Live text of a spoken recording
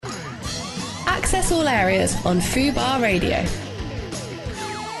Access all areas on Fubar Radio.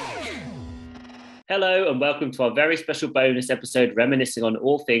 Hello and welcome to our very special bonus episode reminiscing on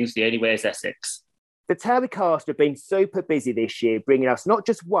all things The Only Way is Essex. The Towie cast have been super busy this year, bringing us not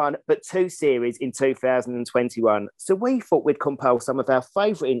just one, but two series in 2021. So we thought we'd compile some of our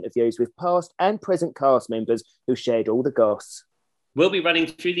favourite interviews with past and present cast members who shared all the goss. We'll be running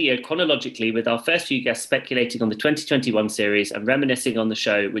through the year chronologically with our first few guests speculating on the 2021 series and reminiscing on the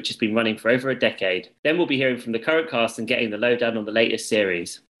show, which has been running for over a decade. Then we'll be hearing from the current cast and getting the lowdown on the latest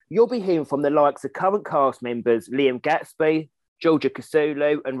series. You'll be hearing from the likes of current cast members Liam Gatsby, Georgia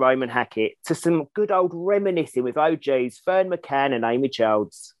Kasulu and Roman Hackett to some good old reminiscing with OGs Fern McCann and Amy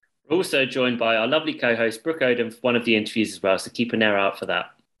Childs. We're also joined by our lovely co-host Brooke Odom for one of the interviews as well, so keep an ear out for that.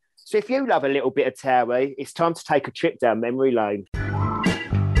 So if you love a little bit of Towie, it's time to take a trip down memory lane.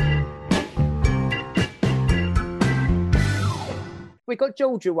 We got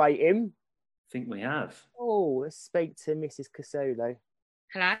Georgia waiting. I think we have. Oh, let's speak to Mrs. Kasulu.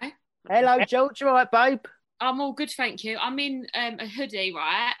 Hello. Hello, Georgia, right, babe? I'm all good, thank you. I'm in a hoodie,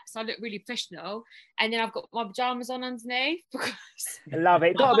 right? So I look really professional. And then I've got my pyjamas on underneath. Because I love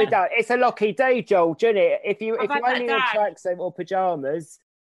it. Got to be done. It's a lucky day, George, isn't it? If you're only in a tracksuit or pyjamas.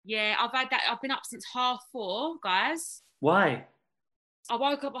 Yeah, I've had that. I've been up since 4:30, guys. Why? I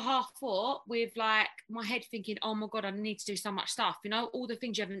woke up at 4:30 with like my head thinking, oh my God, I need to do so much stuff. You know, all the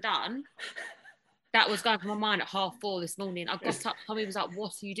things you haven't done. That was going through my mind at 4:30 this morning. I got up, Tommy was like,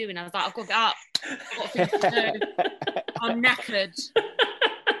 what are you doing? I was like, I've got to get up. I've got things to do. I'm knackered.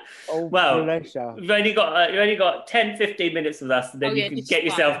 Oh, well, pleasure. you've only got 10, 15 minutes with us and then you can get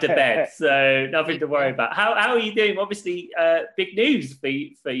yourself to bed. So nothing to worry about. How are you doing? Obviously, big news for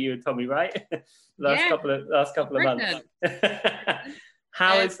you and Tommy, right? last couple of months.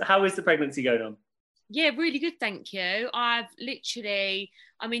 How is the pregnancy going on? Yeah, really good, thank you. The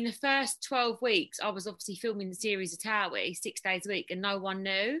first 12 weeks, I was obviously filming the series of Towie 6 days a week and no one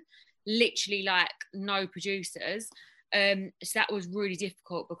knew, literally like no producers. So that was really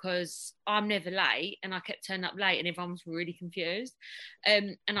difficult because I'm never late and I kept turning up late and everyone was really confused.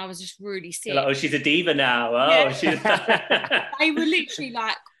 And I was just really sick. Like, oh, she's a diva now. Oh, yeah. she's... They were literally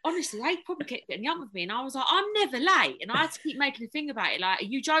like, honestly, they probably kept getting young with me. And I was like, I'm never late. And I had to keep making a thing about it. Like, are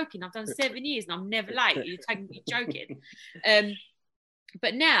you joking? I've done 7 years and I'm never late. You're joking.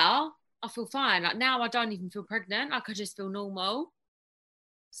 But now I feel fine. Like now I don't even feel pregnant. Like I just feel normal.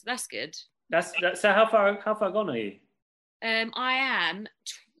 So that's good. So how far gone are you? I am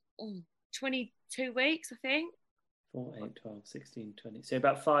 22 weeks, I think. 4, 8, 12, 16, 20. So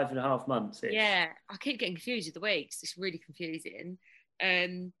about 5.5 months. Yeah, I keep getting confused with the weeks. It's really confusing.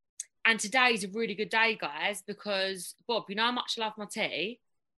 And today's a really good day, guys, because Bob, you know how much I love my tea?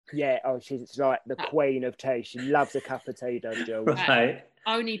 Yeah, she's like the queen of tea. She loves a cup of tea, does Jill? Right.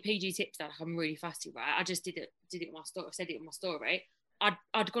 Only PG tips that I'm really fussy, right? I just did it in my story. I said it in my story.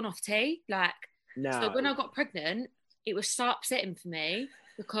 I'd gone off tea, so when I got pregnant, it was so upsetting for me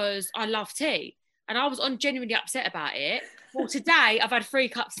because I love tea. And I was genuinely upset about it. Well, today I've had 3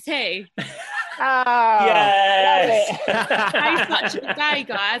 cups of tea. Yes! Today's such a good day,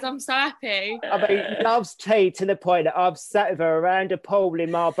 guys. I'm so happy. I mean, loves tea to the point that I've sat with her around a pool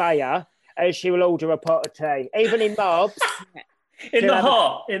in Marbella and she will order a pot of tea. Even in Marbs. in the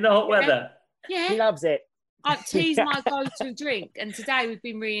hot weather. Yeah. She loves it. Tea's my go-to drink. And today we've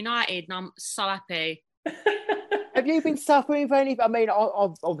been reunited and I'm so happy. Have you been suffering for anything? I mean,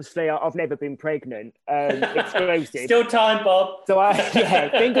 I've never been pregnant. Exclusive. Still time, Bob. So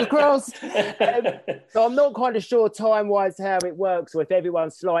fingers crossed. So I'm not kind of sure time-wise how it works or if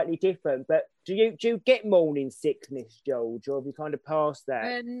everyone's slightly different. But do you get morning sickness, George, or have you kind of passed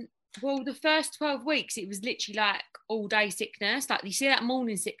that? Well, the first 12 weeks, it was literally like all-day sickness. Like, you see that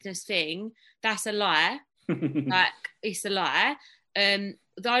morning sickness thing? That's a lie. It's a lie.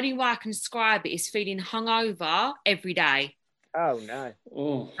 The only way I can describe it is feeling hungover every day. Oh no!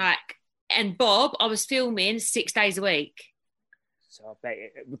 Ooh. And Bob, I was filming 6 days a week. So I bet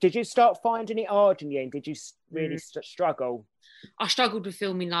did you start finding it hard in the end? Did you really struggle? I struggled with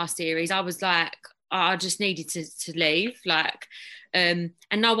filming last series. I was like, I just needed to leave, and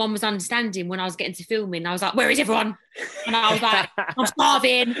no one was understanding when I was getting to filming. I was like, where is everyone? And I was like, I'm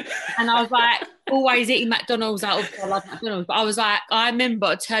starving. And I was like, always eating McDonald's. I love McDonald's. But I was like, I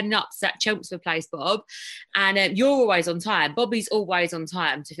remember turning up to that Chelmsford place, Bob, and you're always on time. Bobby's always on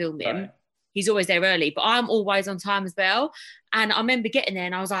time to film him. Right. He's always there early, but I'm always on time as well. And I remember getting there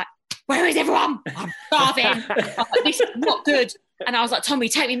and I was like, where is everyone? I'm starving. I was like, this is not good. And I was like, Tommy,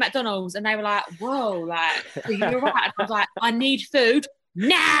 take me McDonald's. And they were like, whoa, you're right. And I was like, I need food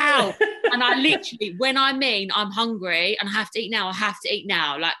now. And I literally, when I'm hungry and I have to eat now, I have to eat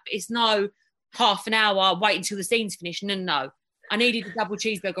now. It's no half an hour, wait until the scene's finished. No. I needed a double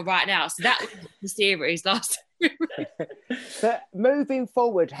cheeseburger right now. So that was the series last time. But moving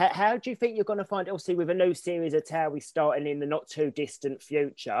forward, how do you think you're going to find, obviously with a new series of Towie starting in the not too distant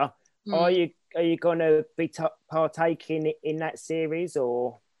future, are you going to be partaking in that series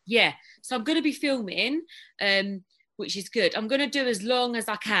or? Yeah, so I'm going to be filming, which is good. I'm going to do as long as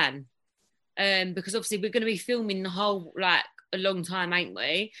I can, because obviously we're going to be filming the whole, like, a long time, ain't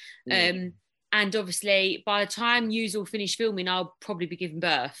we? And obviously by the time yous all finish filming, I'll probably be giving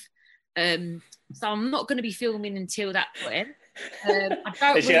birth. So I'm not going to be filming until that point. I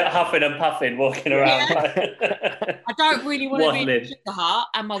don't really, you're huffing and puffing, walking around. I don't really want to be in the heart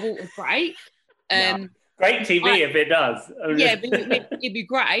and my water break. Great TV if it does. Yeah, it'd be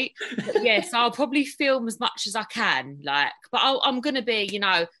great. But yeah, so I'll probably film as much as I can. Like, but I'm going to be,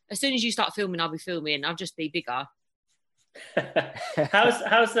 as soon as you start filming, I'll be filming. I'll just be bigger.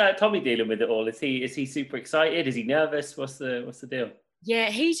 How's Tommy dealing with it all? Is he super excited? Is he nervous? What's the deal? Yeah,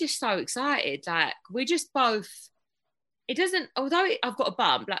 he's just so excited. Like, we're just both. It doesn't. Although I've got a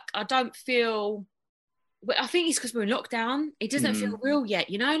bump, like I don't feel. I think it's because we're in lockdown. It doesn't feel real yet.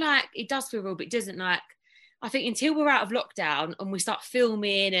 Like it does feel real, but it doesn't. Like, I think until we're out of lockdown and we start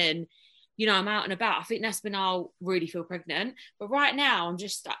filming and I'm out and about, I think that's when I'll really feel pregnant. But right now,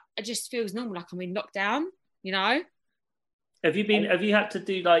 it just feels normal, like I'm in lockdown. Have you had to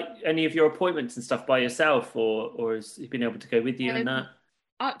do like any of your appointments and stuff by yourself, or has he been able to go with you and that?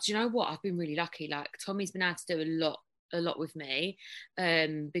 Do you know what? I've been really lucky. Like Tommy's been able to do a lot with me,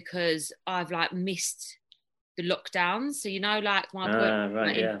 because I've like missed the lockdowns. So like my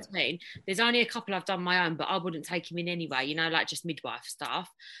appointment in between. There's only a couple I've done my own, but I wouldn't take him in anyway. Like just midwife stuff.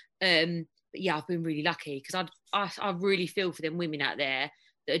 But yeah, I've been really lucky because I really feel for them women out there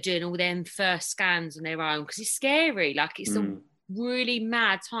that are doing all them first scans on their own, because it's scary. Like it's a really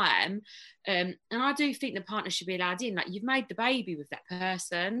mad time, and I do think the partner should be allowed in. Like, you've made the baby with that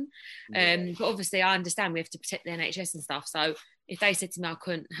person, but obviously I understand we have to protect the NHS and stuff. So if they said to me I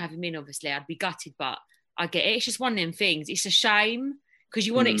couldn't have him in, obviously I'd be gutted, but I get it. It's just one of them things. It's a shame because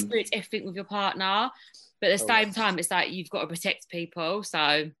you want to experience everything with your partner, but at the same time it's like you've got to protect people.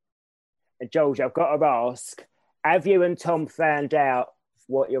 So, and George, I've got to ask, have you and Tom found out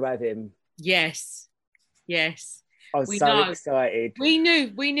what you're having? Yes. I'm so excited. We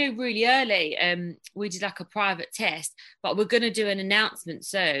knew really early. We did like a private test, but we're going to do an announcement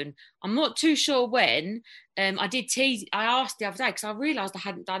soon. I'm not too sure when. I did tease. I asked the other day because I realised I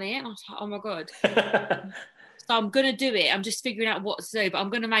hadn't done it, and I was like, oh my god. So I'm going to do it. I'm just figuring out what to do, but I'm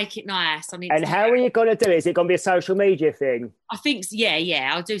going to make it nice. How are you going to do it? Is it going to be a social media thing? I think,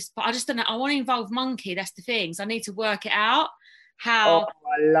 yeah. I'll do. But I just don't know. I want to involve Monkey. That's the thing. So I need to work it out. How? Oh,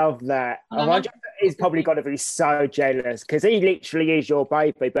 I love that. He's probably got to be so jealous because he literally is your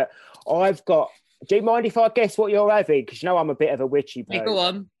baby. But do you mind if I guess what you're having? Because I'm a bit of a witchy bird. Yeah, go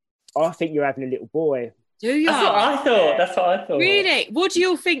on. I think you're having a little boy. Do you? That's what I thought. Really? What do you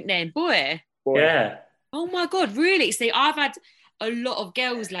all think then? Boy? Yeah. Oh my God, really? See, I've had a lot of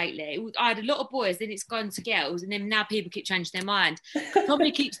girls lately. I had a lot of boys, then it's gone to girls, and then now people keep changing their mind.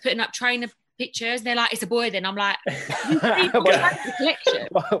 Somebody keeps putting up trainer pictures, and they're like, it's a boy then. I'm like, collection.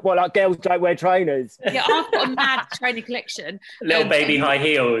 Well, like girls don't wear trainers. Yeah, I've got a mad trainer collection. Little baby high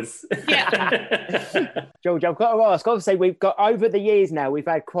heels. Yeah. George, I've got to ask, obviously we've got, over the years now, we've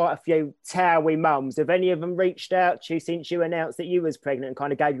had quite a few Towie mums. Have any of them reached out to you since you announced that you was pregnant and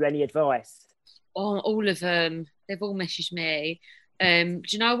kind of gave you any advice? Oh, all of them. They've all messaged me. Do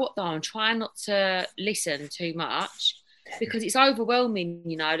you know what though? I'm trying not to listen too much because it's overwhelming,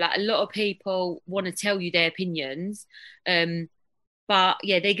 like a lot of people want to tell you their opinions. But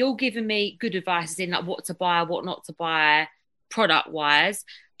yeah, they're all giving me good advice in like what to buy, what not to buy, product wise.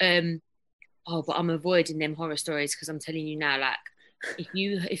 But I'm avoiding them horror stories because I'm telling you now, like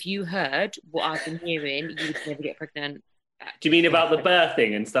if you heard what I've been hearing, you would never get pregnant. Do you mean about the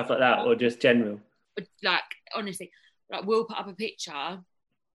birthing and stuff like that, or just general? Like, honestly, like we'll put up a picture.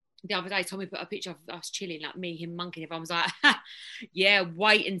 The other day, Tommy put a picture of us chilling, like me, him, Monkey. Everyone was like, yeah,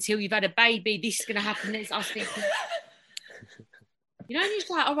 wait until you've had a baby. This is going to happen. I was thinking, and you're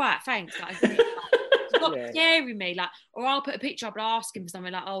just like, all right, thanks. Like, it's not scaring me. Like, or I'll put a picture up and ask him for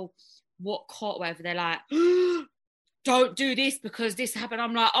something like, oh, what cot, whatever. They're like, don't do this because this happened.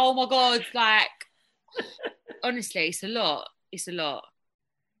 I'm like, oh my God, like, honestly, it's a lot.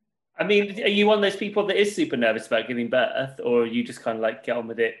 I mean, are you one of those people that is super nervous about giving birth, or you just kind of like get on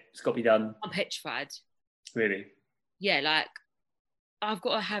with it? It's got to be done. I'm petrified. Really? Yeah, like I've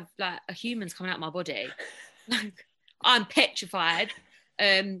got to have like a human's coming out of my body. Like I'm petrified.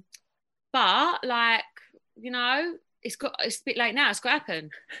 But like, it's a bit late now. It's got to happen.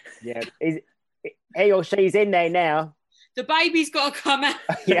 Yeah. he or she's in there now. The baby's got to come out.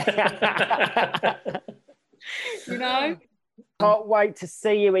 Yeah. You know? Can't wait to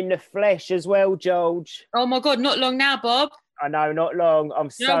see you in the flesh as well, George. Oh my God, not long now, Bob. I know, not long. I'm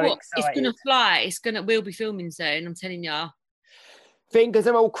You know so what? excited. It's gonna fly. We'll be filming soon. I'm telling you. Fingers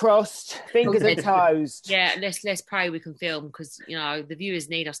are all crossed. Fingers and toes. Yeah, let's pray we can film because the viewers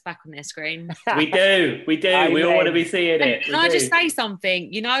need us back on their screen. We do. Amen. We all want to be seeing it. Can I just say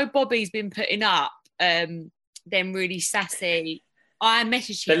something? Bobby's been putting up them really sassy. I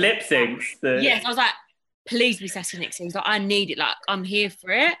messaged him. The lip syncs. Yes, I was like, please be sassy next season. Like, I need it. Like, I'm here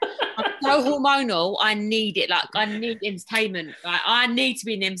for it. I'm so hormonal. I need it. Like, I need entertainment. Like, I need to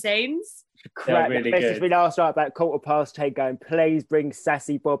be in them scenes. Crap, really messaged good. me last night about 10:15 going, please bring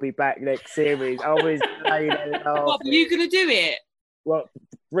Sassy Bobby back next series. I was playing it off. Bob, are you going to do it? Well,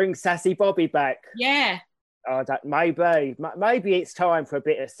 bring Sassy Bobby back. Yeah. Oh, maybe it's time for a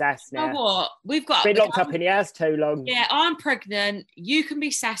bit of sass now. You know what? We've got... Been locked up in the house too long. Yeah, I'm pregnant. You can be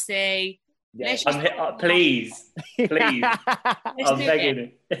sassy. Yeah. Please. I'm begging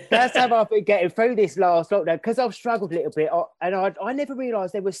you. That's how I've been getting through this last lockdown because I've struggled a little bit, and I never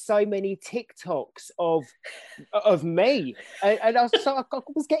realised there were so many TikToks of me, and I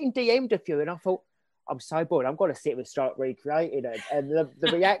was getting DM'd a few, and I thought, I'm so bored. I'm going to sit and start recreating it, and the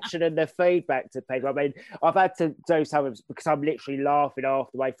reaction and the feedback to people. I mean, I've had to do some because I'm literally laughing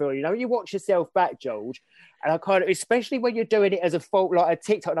half the way through. You watch yourself back, George, and I kind of, especially when you're doing it as a fault, like a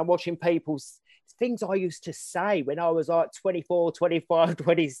TikTok, and I'm watching people's things I used to say when I was like 24, 25,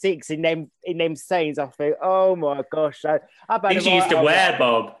 26 in them scenes. I think, oh my gosh. Things you used to wear,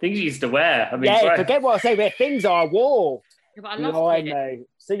 Bob. Things you used to wear. I mean, yeah, forget what I say. They're things I wore. Yeah, but I love it. Know.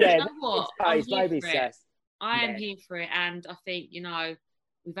 So yeah, you know what? I am here for it, and I think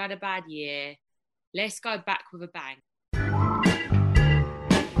we've had a bad year. Let's go back with a bang.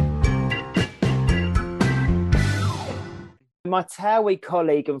 My Towie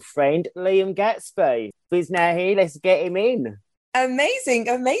colleague and friend Liam Gatsby is now here. Let's get him in. Amazing.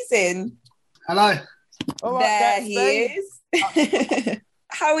 Hello. All right, there Gatsby. he is.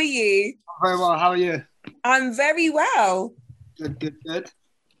 How are you? Very well. How are you? I'm very well. Good.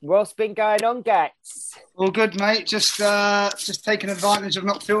 What's been going on, Gats? All good, mate. Just taking advantage of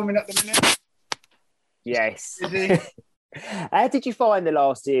not filming at the minute. Yes. Busy. How did you find the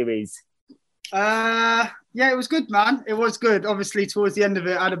last series? Yeah, it was good, man. It was good. Obviously, towards the end of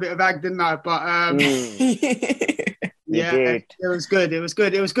it, I had a bit of ag, didn't I? But yeah, it was good. It was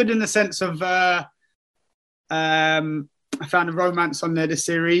good in the sense of I found a romance on there this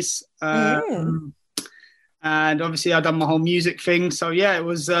series. And obviously I've done my whole music thing. So yeah, it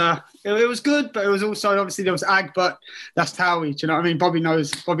was good, but it was also, obviously there was ag, but that's Towie. Do you know what I mean? Bobby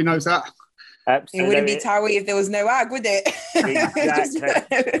knows that. Absolutely. It wouldn't be Towie if there was no ag, would it?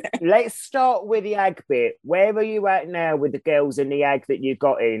 Exactly. Let's start with the ag bit. Where are you at now with the girls and the ag that you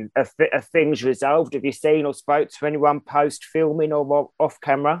got in? Are things resolved? Have you seen or spoke to anyone post-filming or off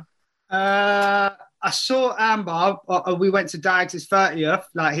camera? I saw Amber. We went to Dags' 30th.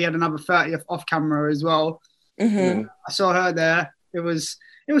 Like, he had another 30th off camera as well. Mm-hmm. I saw her there. It was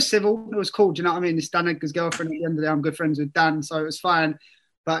civil. It was cool. Do you know what I mean? It's Dan Edgar's girlfriend. At the end of the day, I'm good friends with Dan, so it was fine.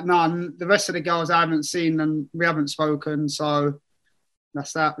 But no, the rest of the girls I haven't seen and we haven't spoken. So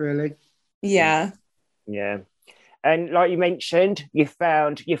that's that, really. Yeah. Yeah. And like you mentioned, you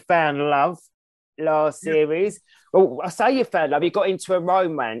found love last series. Well, I say you found love. You got into a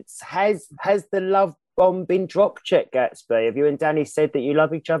romance. Has the love bomb been dropped yet, Gatsby? Have you and Danny said that you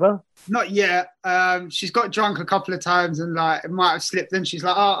love each other? Not yet. She's got drunk a couple of times and like it might have slipped in. She's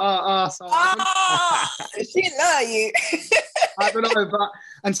like, So she didn't lie to you. I don't know, but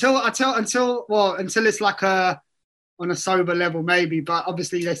until it's like on a sober level, maybe. But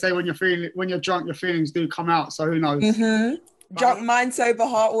obviously, they say when you're drunk, your feelings do come out. So who knows? Mm-hmm. Drunk mind, sober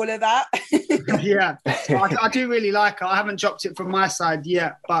heart, all of that. Yeah, so I do really like her. I haven't dropped it from my side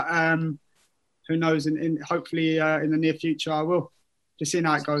yet, but who knows? Hopefully in the near future, I will. Just seeing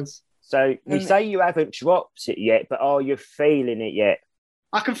how it goes. So you say you haven't dropped it yet, but are you feeling it yet?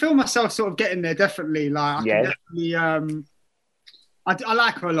 I can feel myself sort of getting there, definitely. Like, I can definitely. I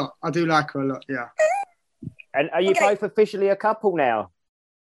like her a lot. I do like her a lot. Yeah. And are you both officially a couple now?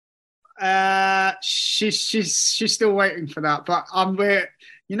 She's still waiting for that, but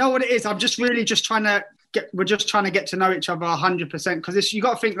you know what it is. I'm just really trying to get to know each other 100%, because you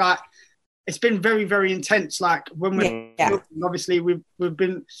got to think like it's been very, very intense. Like when obviously we've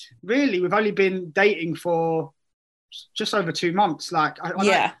only been dating for just over 2 months. Like I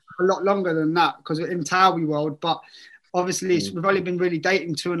know a lot longer than that because we're in Towie world, but obviously we've only been really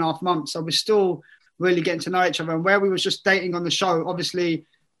dating 2.5 months, so we're still really getting to know each other. And where we was just dating on the show, obviously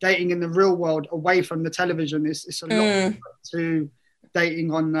dating in the real world away from the television. It's a lot to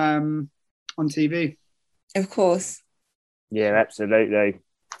dating on TV. Of course. Yeah, absolutely.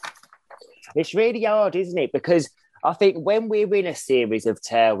 It's really hard, isn't it? Because I think when we're in a series of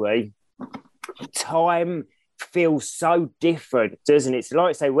Towie, time feels so different, doesn't it? It's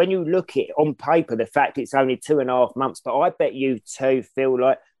like, say, when you look at it on paper, the fact it's only 2.5 months, but I bet you two feel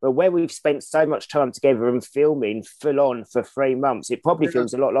like, well, where we've spent so much time together and filming full on for 3 months, it probably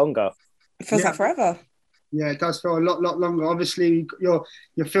feels a lot longer. It feels like forever. Yeah, it does feel a lot longer. Obviously, you're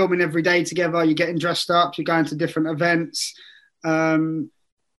filming every day together. You're getting dressed up. You're going to different events. So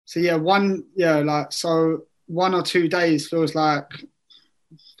 1 or 2 days feels like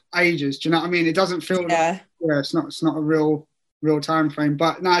ages. Do you know what I mean? It doesn't feel it's not a real time frame.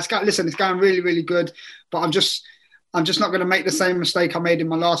 But no, it's going really, really good. But I'm just not going to make the same mistake I made in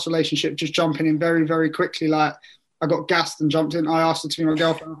my last relationship, just jumping in very, very quickly. Like, I got gassed and jumped in. I asked her to be my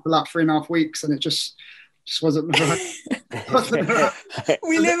girlfriend for like 3.5 weeks, and it just wasn't right.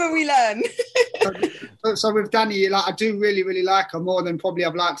 We live and we learn. So with Danny, like, I do really, really like her more than probably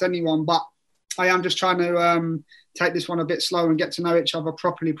I've liked anyone, but I am just trying to take this one a bit slow and get to know each other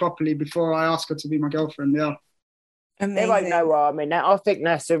properly before I ask her to be my girlfriend. Yeah. Amazing. There ain't no harm in that. I think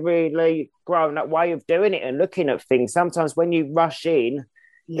that's a really grown-up way of doing it and looking at things. Sometimes when you rush in,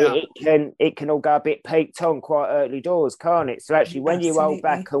 it can all go a bit peaked on quite early doors, can't it? So actually, when you hold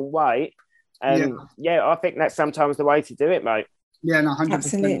back and wait, I think that's sometimes the way to do it, mate. Yeah, no, 100%.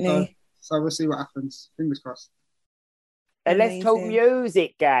 Absolutely. So we'll see what happens. Fingers crossed. And let's talk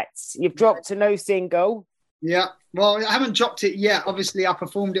music, Gats. You've dropped a new single. Yeah. Well, I haven't dropped it yet. Obviously, I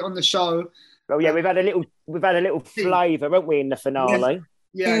performed it on the show. Oh yeah, we've had a little flavour, haven't we, in the finale?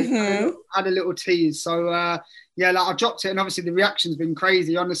 Yeah, had a little tease. So I dropped it, and obviously the reaction's been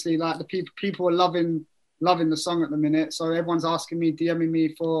crazy. Honestly, like, the people are loving the song at the minute. So everyone's asking me, DMing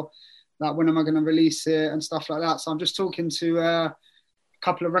me for like, when am I going to release it and stuff like that. So I'm just talking to a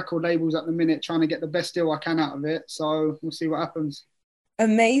couple of record labels at the minute, trying to get the best deal I can out of it. So we'll see what happens.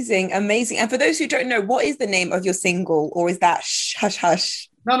 Amazing. And for those who don't know, what is the name of your single, or is that Hush Hush?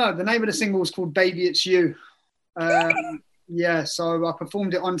 No, the name of the single is called Baby It's You. Yeah, so I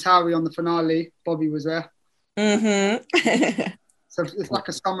performed it on Towie on the finale. Bobby was there. So it's like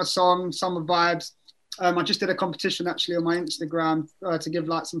a summer song, summer vibes. I just did a competition actually on my Instagram to give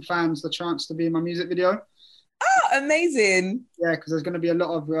like some fans the chance to be in my music video. Oh, amazing. Yeah, because there's going to be a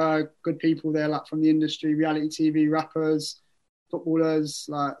lot of good people there, like from the industry, reality TV, rappers, footballers.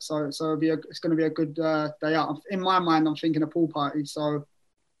 Like, so it's going to be a good day out. In my mind, I'm thinking a pool party. So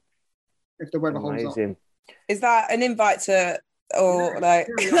if the weather holds up. Is that an invite to, or like?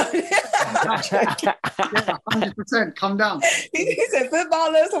 Yeah, 100%. Come down. He said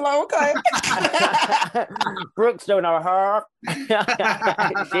footballers. I'm like, okay. Brooks don't know her.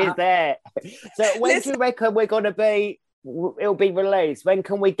 She's there. So when do you reckon we're going to be? It'll be released. When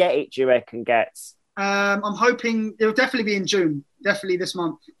can we get it? Do you reckon, Gats? I'm hoping it'll definitely be in June. Definitely this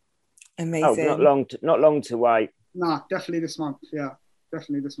month. Amazing. Oh, not long to wait. Nah, definitely this month. Yeah,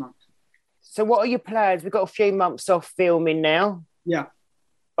 definitely this month. So what are your plans? We've got a few months off filming now. Yeah.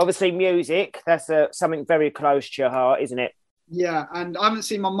 Obviously music, that's something very close to your heart, isn't it? Yeah, and I haven't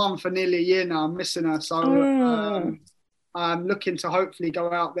seen my mum for nearly a year now. I'm missing her. So I'm looking to hopefully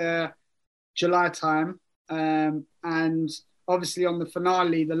go out there July time. And obviously on the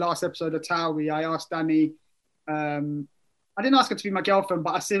finale, the last episode of Towie, I asked Danny, I didn't ask her to be my girlfriend,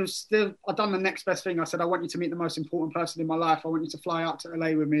 but I've done the next best thing. I said, I want you to meet the most important person in my life. I want you to fly out to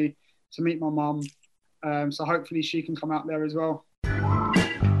LA with me to meet my mum. So hopefully she can come out there as well.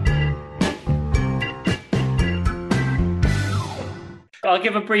 I'll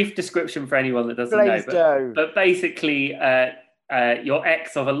give a brief description for anyone that doesn't know. But basically, your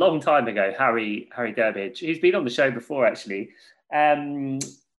ex of a long time ago, Harry Durbridge, who's been on the show before actually,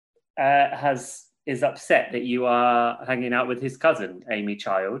 is upset that you are hanging out with his cousin, Amy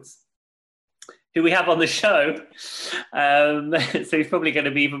Childs, who we have on the show. So he's probably going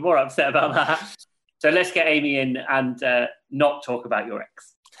to be even more upset about that. So let's get Amy in and not talk about your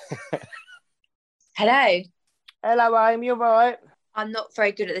ex. Hello. Hello, Amy, you all right? I'm not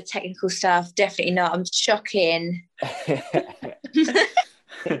very good at the technical stuff. Definitely not. I'm shocking.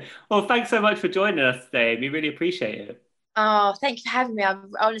 Well, thanks so much for joining us today. We really appreciate it. Oh, thank you for having me. I've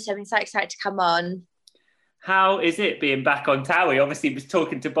been so excited to come on. How is it being back on Towie? Obviously, I was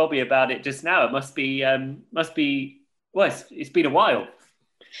talking to Bobby about it just now. It must be. Well, it's been a while.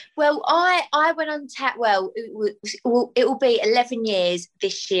 Well, I went on it will be 11 years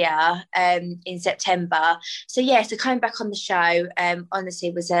this year in September. So coming back on the show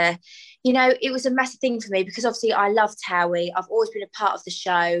honestly was you know, it was a massive thing for me because obviously I love Towie. I've always been a part of the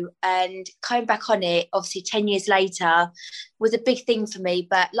show, and coming back on it, obviously 10 years later, was a big thing for me.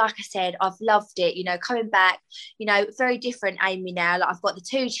 But like I said, I've loved it. You know, coming back, you know, very different Amy now. Like I've got the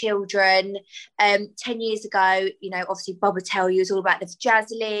 2 children. 10 years ago, you know, obviously Bob would tell you it's all about the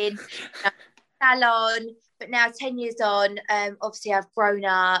jazzling, salon. But now 10 years on, obviously I've grown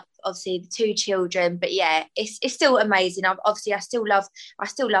up, obviously the 2 children, but yeah, it's still amazing. I still love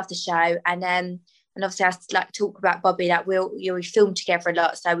the show, and obviously I like to talk about Bobby, that we film together a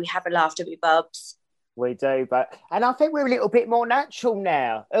lot, so we have a laugh, don't we, Bobs? We do, and I think we're a little bit more natural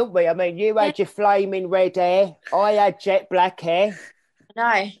now, aren't we? I mean, you had your flaming red hair, I had jet black hair.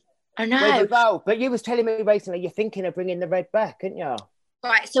 I know. We've evolved, but you was telling me recently you're thinking of bringing the red back, aren't you?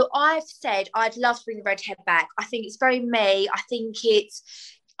 Right, so I've said I'd love to bring the red hair back. I think it's very me.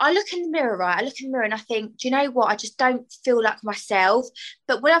 I look in the mirror, right? I look in the mirror and I think, do you know what? I just don't feel like myself.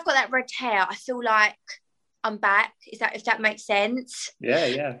 But when I've got that red hair, I feel like I'm back. If that makes sense?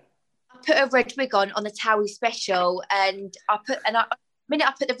 Yeah. I put a red wig on the Towie special, and the minute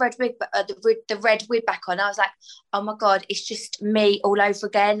I put the red wig back on, I was like, oh my God, it's just me all over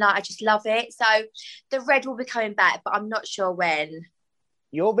again. Like, I just love it. So the red will be coming back, but I'm not sure when.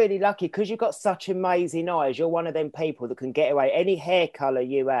 You're really lucky because you've got such amazing eyes. You're one of them people that can get away. Any hair colour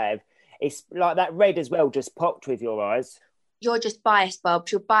you have, it's like that red as well, just popped with your eyes. You're just biased, Bob.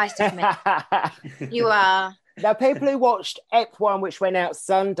 You're biased with me. You are. Now, people who watched Ep1, which went out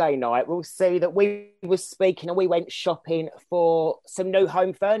Sunday night, will see that we were speaking and we went shopping for some new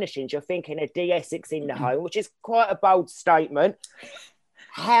home furnishings. You're thinking a D-Essex in the home, which is quite a bold statement.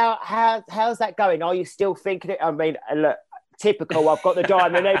 How's that going? Are you still thinking it? I mean, look, typical, I've got the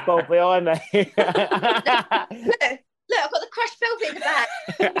diamond egg ball behind me. Look, I've got the crushed velvet in the back.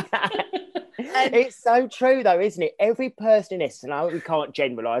 It's so true though, isn't it? Every person in this, and we can't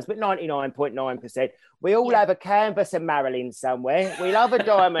generalise, but 99.9%, we all have a canvas of Marilyn somewhere. We love a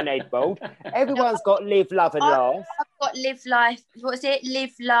diamond headboard. Everyone's got live, love and laugh. I've got live life. What is it?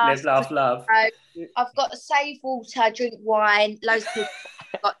 Live, laugh. Live, laugh, love. I've got save water, drink wine. Loads of people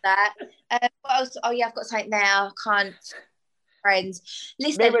have got that. What else? Oh yeah, I've got something now. Can't. Friends,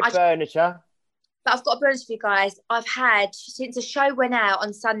 listen, furniture. But I've got to be honest with you guys, I've had, since the show went out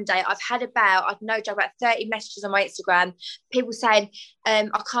on Sunday, I've had about 30 messages on my Instagram, people saying, I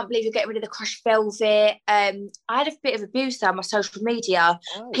can't believe you're getting rid of the crushed velvet. I had a bit of abuse on my social media.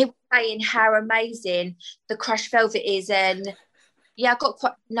 People saying how amazing the crushed velvet is, and yeah, I got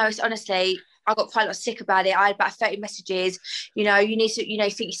quite a lot sick about it. I had about 30 messages, you know, you need to, you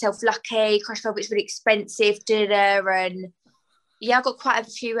know, think yourself lucky, crushed velvet's really expensive, and yeah, I got quite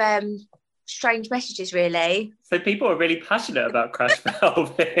a few strange messages, really. So people are really passionate about crushed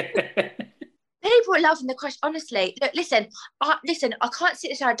velvet. People are loving the crushed. Honestly, look, listen. I can't sit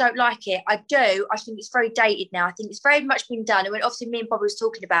there and say I don't like it. I do. I think it's very dated now. I think it's very much been done. And when obviously me and Bobby was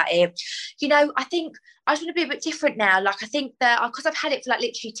talking about it, you know, I think I just want to be a bit different now. Like I think that because I've had it for like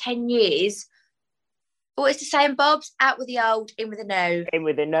literally 10 years. What is the saying, Bob's? Out with the old, in with the new. In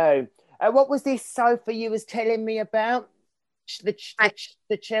with the new. What was this sofa you was telling me about? The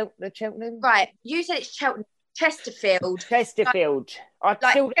Cheltenham? Right, you said it's Cheltenham. Chesterfield. I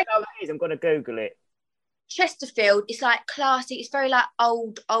still don't know what it is. I'm going to Google it. Chesterfield, it's like classic. It's very like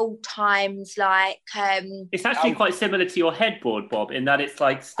old times. Like it's actually quite similar to your headboard, Bob, in that it's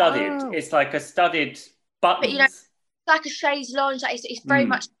like studded. Oh. It's like a studded button. But you know, it's like a chaise lounge. Like it's very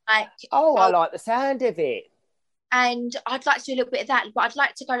much like. Oh, I like the sound of it. And I'd like to do a little bit of that, but I'd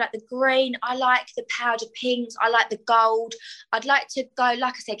like to go like the green. I like the powder pinks. I like the gold. I'd like to go,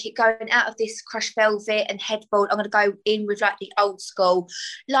 like I said, keep going out of this crushed velvet and headboard. I'm going to go in with like the old school.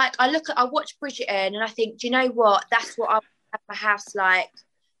 Like I watch Bridgerton and I think, do you know what? That's what I want to have my house like.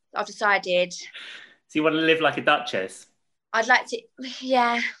 I've decided. So you want to live like a duchess? I'd like to,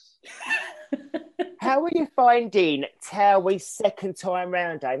 yeah. How are you finding Towie's second time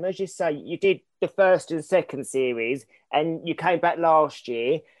round, Amy? As you say, you did the first and second series and you came back last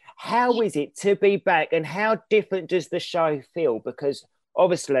year. How is it to be back and how different does the show feel? Because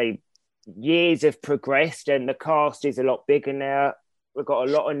obviously years have progressed and the cast is a lot bigger now. We've got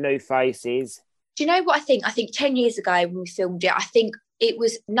a lot of new faces. Do you know what I think? I think 10 years ago when we filmed it, I think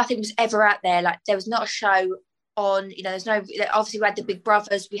nothing was ever out there. Like there was not a show on, you know, obviously we had the Big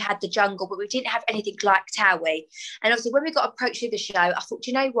Brothers, we had the Jungle, but we didn't have anything like Towie. And obviously when we got approached with the show, I thought,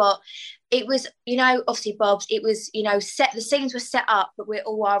 do you know what? It was, you know, obviously Bob's, it was, you know, the scenes were set up, but we're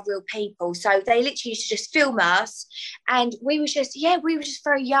all our real people. So they literally used to just film us. And we were just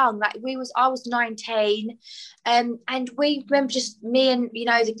very young. Like I was 19. And we remember just me and, you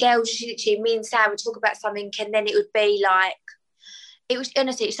know, the girls, literally me and Sam would talk about something and then it would be like, it was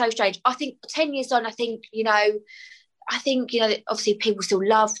honestly, it's so strange. I think 10 years on, I think, you know, obviously people still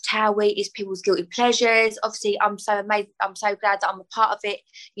love Towie. It's people's guilty pleasures. Obviously, I'm so amazed. I'm so glad that I'm a part of it,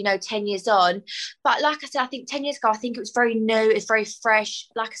 you know, 10 years on. But like I said, I think 10 years ago, I think it was very new. It's very fresh.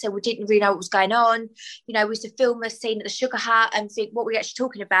 Like I said, we didn't really know what was going on. You know, we used to film a scene at the Sugar Hut and think what we're actually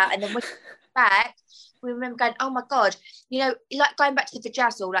talking about. And then when we back, we remember going, oh my God, you know, like going back to the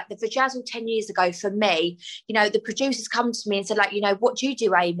Vajazzle, like the Vajazzle 10 years ago for me, you know, the producers come to me and said, like, you know, what do you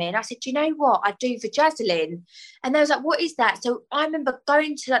do, Amy? And I said, do you know what? I do Vajazzling. And they was like, what is that? So I remember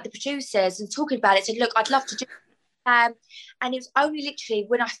going to like the producers and talking about it, said, look, I'd love to do and it was only literally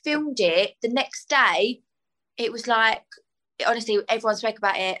when I filmed it the next day, it was like, honestly, everyone spoke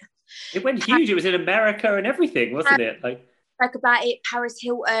about it. It went huge. It was in America and everything, wasn't it? Like, spoke about it. Paris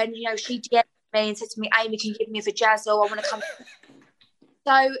Hilton, you know, she DM'd me and said to me, Amy, can you give me a Vajazzle? I want to come.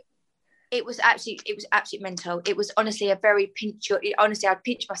 So it was absolutely mental. It was honestly a very honestly, I'd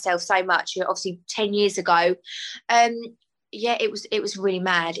pinch myself so much, you know, obviously 10 years ago. Yeah, it was really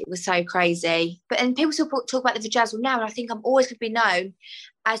mad. It was so crazy. But and people still talk about the Vajazzle now, and I think I'm always going to be known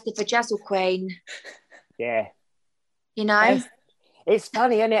as the Vajazzle Queen. Yeah. You know? It's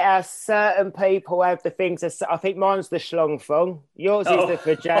funny, isn't it, how certain people have the things. I think mine's the Schlongfong. Yours is the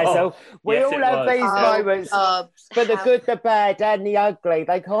Vajazzle. We yes, all have these moments for the good, the bad, and the ugly.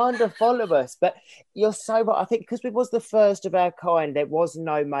 They kind of follow us. But you're so right. I think because we was the first of our kind, there was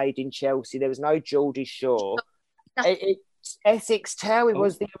no Made in Chelsea. There was no Geordie Shore. Essex Towie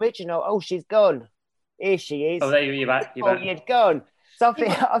was the original. Oh, she's gone. Here she is. Oh, there you're back. You'd gone. So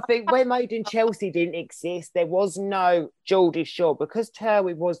I think when Made in Chelsea didn't exist, there was no Geordie Shore because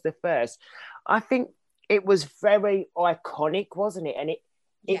Towie was the first. I think it was very iconic, wasn't it? And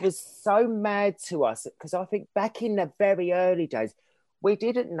it was so mad to us because I think back in the very early days, we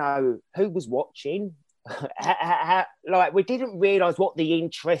didn't know who was watching. Like we didn't realise what the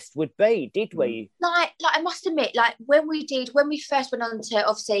interest would be, did we? Like I must admit, like when we first went on to,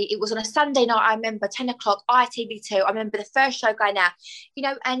 obviously it was on a Sunday night, I remember 10 o'clock ITV2. I remember the first show going out, you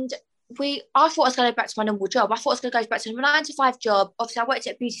know, and I thought I was going to go back to my normal job. I thought I was going to go back to my 9 to 5 job. Obviously I worked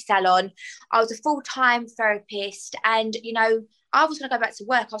at a beauty salon. I was a full-time therapist, and you know, I was going to go back to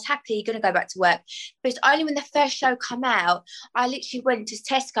work. I was happily going to go back to work, but it's only when the first show come out, I literally went to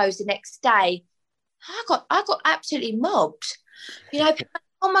Tesco's the next day. I got absolutely mobbed. You know, people,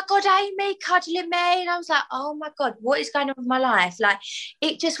 oh my God, Amy, cuddling me. And I was like, oh my God, what is going on with my life? Like,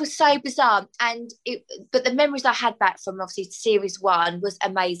 it just was so bizarre. But the memories I had back from obviously series 1 was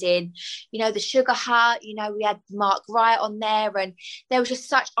amazing. You know, the Sugar Hut, you know, we had Mark Wright on there, and there was just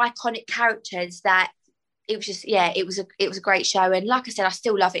such iconic characters that it was just, yeah, it was a great show. And like I said, I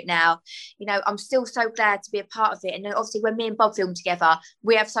still love it now. You know, I'm still so glad to be a part of it. And obviously when me and Bob film together,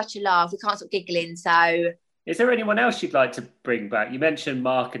 we have such a laugh. We can't stop giggling. So is there anyone else you'd like to bring back? You mentioned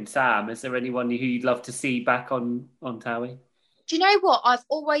Mark and Sam. Is there anyone who you'd love to see back on Towie? Do you know what? I've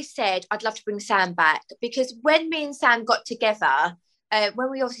always said I'd love to bring Sam back, because when me and Sam got together,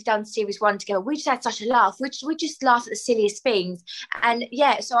 when we obviously done series 1 together, we just had such a laugh. We just laughed at the silliest things. And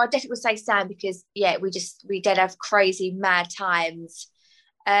yeah, so I definitely would say Sam, because yeah, we did have crazy mad times.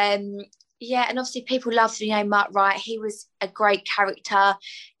 Yeah, and obviously people love, you know, Mark Wright. He was a great character.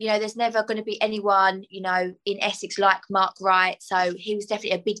 You know, there's never going to be anyone, you know, in Essex like Mark Wright. So he was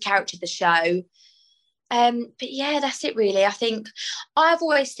definitely a big character of the show. But yeah, that's it really. I think I've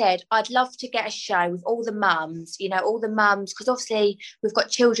always said I'd love to get a show with all the mums, you know, all the mums, because obviously we've got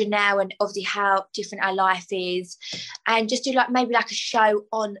children now, and obviously how different our life is, and just do like maybe like a show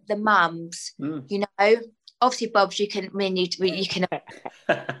on the mums, you know. Obviously, Bobs, you can, you can,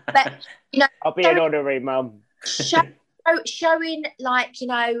 but you know, I'll be an honorary mum. Showing like, you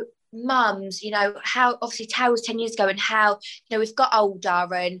know, mums, you know, how obviously Towie was 10 years ago, and how, you know, we've got older,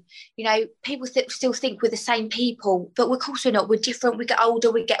 and you know, people still think we're the same people, but of course we're not. We're different. We get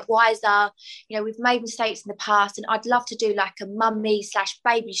older, we get wiser, you know, we've made mistakes in the past. And I'd love to do like a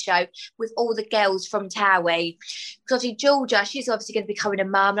mummy/baby show with all the girls from Towie, because obviously Georgia, she's obviously going to be becoming a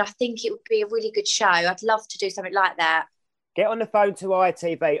mum, and I think it would be a really good show. I'd love to do something like that. Get on the phone to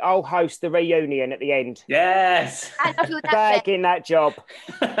ITV. I'll host the reunion at the end. Yes. Bagging that job.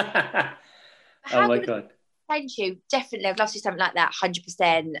 Oh my God. Thank you. Definitely. I'd love to do something like that.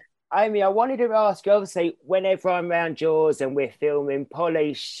 100%. Amy, I wanted to ask you, obviously, whenever I'm around yours and we're filming,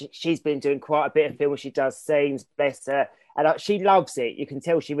 Polly, she's been doing quite a bit of filming. She does scenes, bless her. And she loves it. You can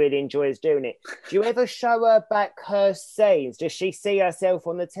tell she really enjoys doing it. Do you ever show her back her scenes? Does she see herself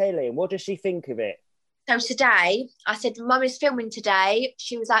on the telly? And what does she think of it? So today, I said, Mum is filming today.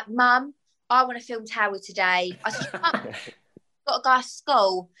 She was like, Mum, I want to film Towie today. I said, Mum, got to go to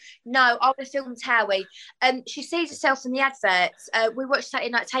school. No, I want to film Towie. She sees herself in the adverts. We watched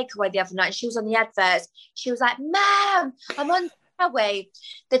Saturday Night Takeaway the other night and she was on the adverts. She was like, Mum, I'm on Towie.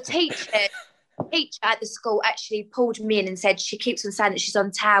 The teacher at the school actually pulled me in and said she keeps on saying that she's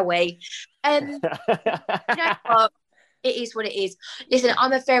on Towie. You know what? It is what it is. Listen,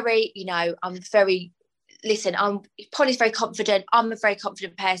 Polly's very confident. I'm a very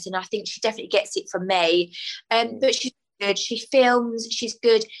confident person. I think she definitely gets it from me. But she's good. She films. She's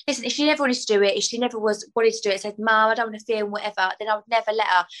good. Listen, if she never wanted to do it, if she never wanted to do it, said, Mum, I don't want to film, whatever, then I would never let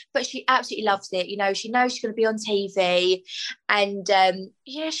her. But she absolutely loves it. You know, she knows she's going to be on TV. And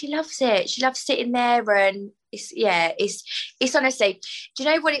she loves it. She loves sitting there and it's honestly, do you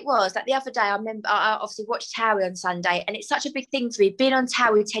know what it was? Like the other day, I remember I obviously watched Towie on Sunday, and it's such a big thing for me, being on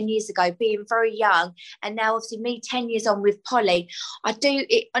Towie 10 years ago, being very young, and now obviously me 10 years on with Polly. Honestly,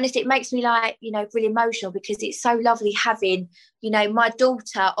 it makes me like, you know, really emotional because it's so lovely having, you know, my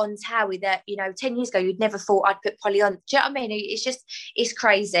daughter on Towie that, you know, 10 years ago, you'd never thought I'd put Polly on. Do you know what I mean? It's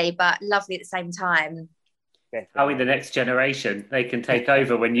crazy, but lovely at the same time. Towie, the next generation, they can take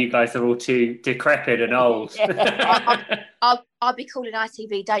over when you guys are all too decrepit and old. I'll be calling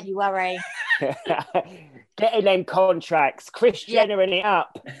ITV, don't you worry. Getting them contracts, Kris Jenner in it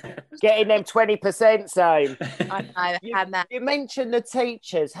up, getting them 20% zone. I know. You mentioned the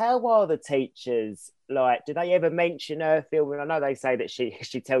teachers. How are the teachers? Like, do they ever mention her filming? I know they say that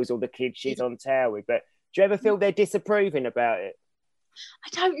she tells all the kids she's on Towie, but do you ever feel they're disapproving about it? I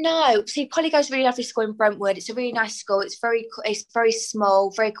don't know. See, Polly goes to a really lovely school in Brentwood. It's a really nice school. It's very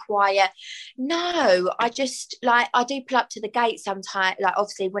small, very quiet. No, I do pull up to the gate sometimes. Like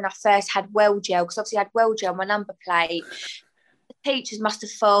obviously when I first had Well-Gel, because obviously I had Well-Gel on my number plate. The teachers must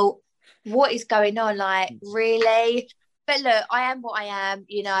have thought, what is going on? Like, really? But look, I am what I am,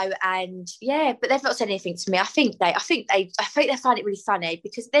 you know, and but they've not said anything to me. I think they find it really funny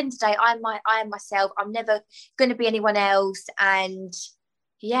because at the end of the day, I am myself. I'm never going to be anyone else. And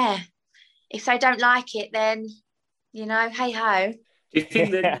if they don't like it, then, you know, hey ho. Do you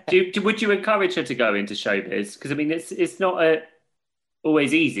think that? Would you encourage her to go into showbiz? Because I mean, it's not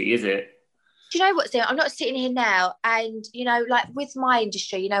always easy, is it? Do you know what, Sam? I'm not sitting here now and, you know, like with my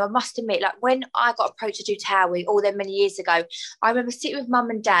industry, you know, I must admit, like when I got approached to do Towie all them many years ago, I remember sitting with Mum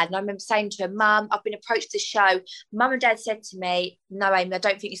and Dad and I remember saying to her, Mum, I've been approached to the show. Mum and Dad said to me, no, Amy, I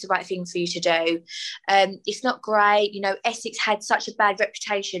don't think it's the right thing for you to do. It's not great. You know, Essex had such a bad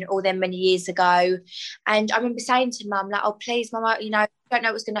reputation all them many years ago. And I remember saying to Mum, like, oh, please, Mum, you know, I don't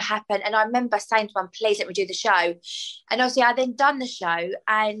know what's going to happen. And I remember saying to Mum, please let me do the show. And obviously I then done the show.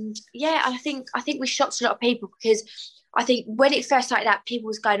 And I think we shocked a lot of people because I think when it first started out, people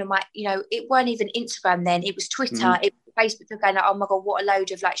was going on my, you know, it weren't even Instagram then, it was Twitter, it was Facebook, people going like, oh my God, what a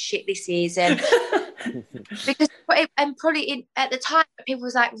load of like shit this is. And because probably at the time people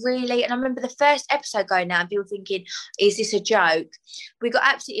was like, really? And I remember the first episode going out and people thinking, is this a joke? We got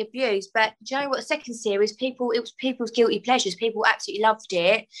absolutely abused. But do you know what, the second series, it was people's guilty pleasures. People absolutely loved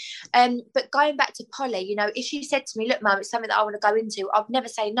it. But going back to Polly, you know, if she said to me, look, Mum, it's something that I want to go into, I'd never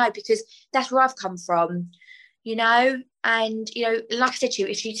say no because that's where I've come from, you know. And, you know, like I said to you,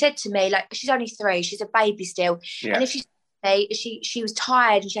 if she said to me, like, she's only 3, she's a baby still. And if she was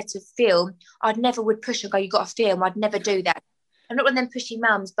tired and she had to film, I'd never would push her and go, you got to film. I'd never do that. I'm not one of them pushy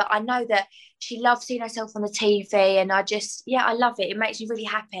mums, but I know that she loves seeing herself on the TV and I just, I love it. It makes me really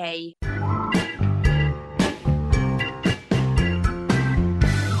happy.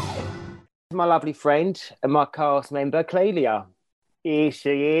 My lovely friend and my cast member, Clelia. Here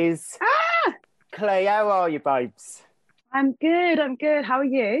she is. Clay, how are you, babes? I'm good. How are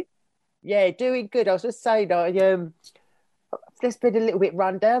you? Yeah, doing good. I was just saying, there's been a little bit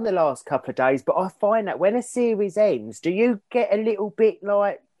run down the last couple of days, but I find that when a series ends, do you get a little bit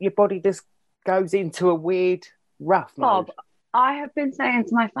like your body just goes into a weird rough mode? Bob, I have been saying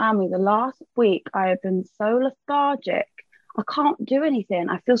to my family the last week, I have been so lethargic. I can't do anything.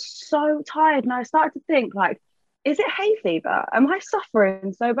 I feel so tired. And I started to think, like, is it hay fever? Am I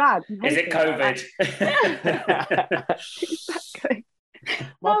suffering so bad? Is it COVID? Exactly.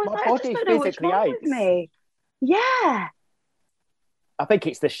 My body physically aches. Me. Yeah. I think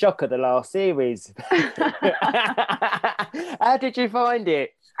it's the shock of the last series. How did you find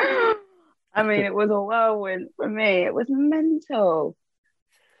it? I mean, it was a whirlwind for me. It was mental.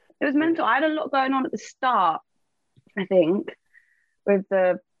 I had a lot going on at the start, I think, with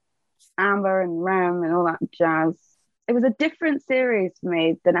the Amber and Rem and all that jazz. It was a different series for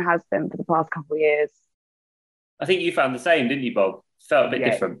me than it has been for the past couple of years. I think you found the same, didn't you, Bob? felt a bit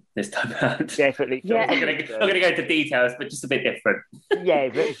different this time around. Definitely. I'm not going to go into details, but just a bit different. Yeah,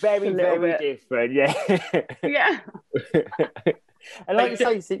 but very different. Yeah. Yeah. And like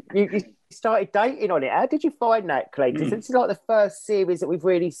you say, you started dating on it. How did you find that, Clay? Because it's like the first series that we've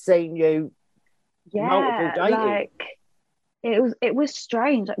really seen you multiple dating. Like it was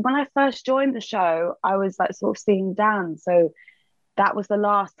strange. Like, when I first joined the show, I was like sort of seeing Dan, so that was the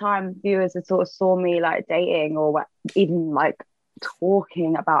last time viewers had sort of saw me like dating or even like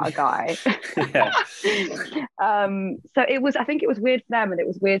talking about a guy. So it was, I think it was weird for them and it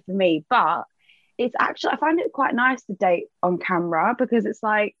was weird for me, but it's actually, I find it quite nice to date on camera because it's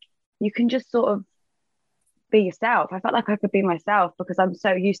like you can just sort of be yourself. I felt like I could be myself because I'm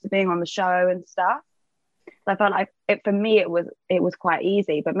so used to being on the show and stuff. So I felt like for me it was quite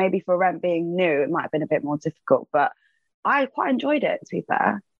easy, but maybe for Rent being new, it might have been a bit more difficult, but I quite enjoyed it, to be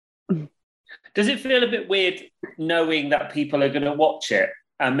fair. Does it feel a bit weird knowing that people are going to watch it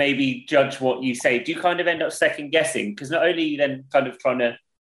and maybe judge what you say? Do you kind of end up second guessing? Because not only are you then kind of trying to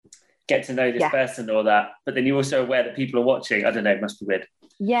get to know this person or that, but then you're also aware that people are watching. I don't know, it must be weird.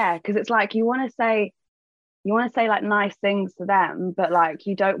 Yeah, because it's like you want to say like nice things to them, but like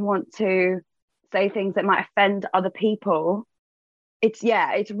you don't want to say things that might offend other people. It's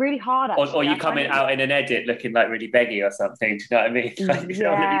really hard actually. Or you come out in an edit looking like really beggy or something, do you know what I mean? Like, you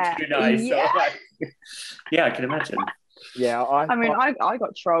don't want to be too nice. Yeah. Yeah, I can imagine. Yeah, I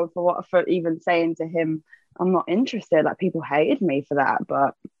got trolled for even saying to him, I'm not interested. Like people hated me for that,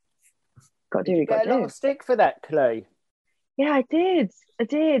 but got to do what you got to do. Get a lot of stick for that, Clay. Yeah, I did. But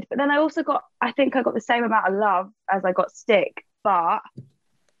then I think I got the same amount of love as I got stick, but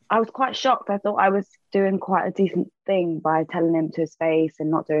I was quite shocked. I thought I was doing quite a decent thing by telling him to his face and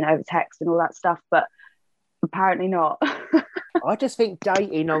not doing over text and all that stuff, but apparently not. I just think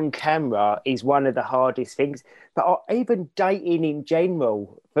dating on camera is one of the hardest things, but even dating in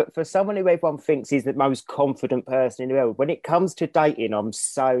general, for someone who everyone thinks is the most confident person in the world, when it comes to dating, I'm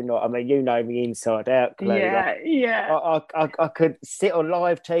so not. I mean, you know me inside out, Clay. Yeah. I could sit on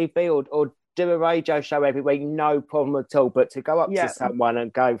live TV or do a radio show every week, no problem at all. But to go up to someone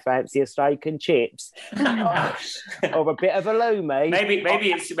and go fancy a steak and chips, or a bit of a loomy.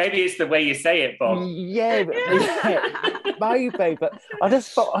 Maybe it's the way you say it, Bob. Yeah, maybe. But I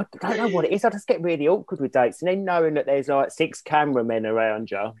just thought, I don't know what it is. I just get really awkward with dates, and then knowing that there's like 6 cameramen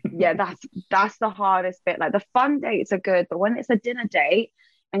around you. Yeah, that's the hardest bit. Like the fun dates are good, but when it's a dinner date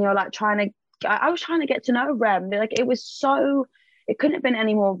and you're like I was trying to get to know Rem. Like it couldn't have been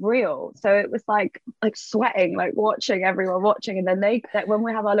any more real. So it was like sweating, like watching everyone watching. And then when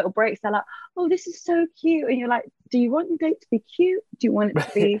we have our little breaks, they're like, oh, this is so cute. And you're like, do you want your date to be cute? Do you want it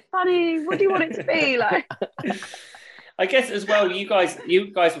to be funny? What do you want it to be like? I guess as well, you guys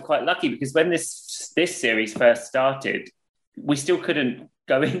were quite lucky because when this series first started, we still couldn't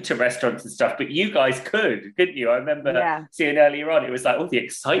go into restaurants and stuff, but you guys couldn't you? I remember seeing earlier on, it was like all the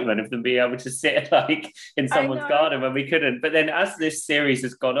excitement of them being able to sit like in someone's garden when we couldn't. But then as this series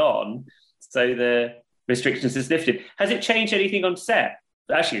has gone on, so the restrictions has lifted, has it changed anything on set?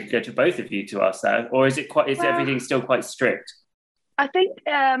 Actually, go to both of you to ask that, or is everything still quite strict? I think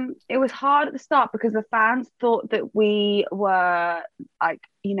it was hard at the start because the fans thought that we were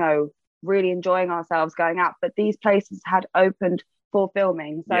really enjoying ourselves going out, but these places had opened for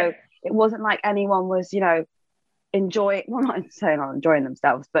filming, so it wasn't like anyone was enjoying, well, not saying not enjoying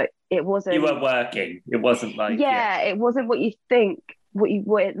themselves, but it wasn't, you were working, it wasn't like it wasn't what you think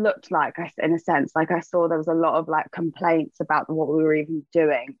what it looked like. In a sense, like I saw there was a lot of like complaints about what we were even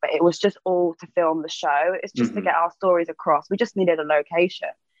doing, but it was just all to film the show. It's just to get our stories across. We just needed a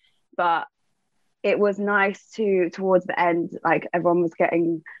location, but it was nice towards the end, like everyone was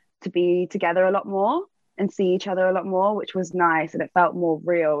getting to be together a lot more and see each other a lot more, which was nice, and it felt more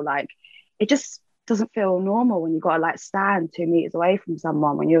real. Like it just doesn't feel normal when you've got to like stand 2 meters away from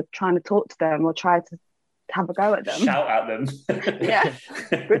someone when you're trying to talk to them or try to have a go at them, shout at them. Yeah.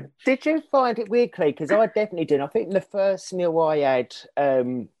 But did you find it weird, Clay? Because I definitely did. I think the first meal I had, I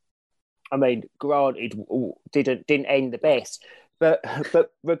mean, granted, didn't end the best, but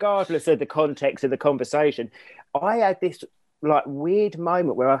regardless of the context of the conversation, I had this like weird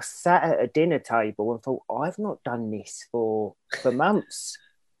moment where I sat at a dinner table and thought, I've not done this for months.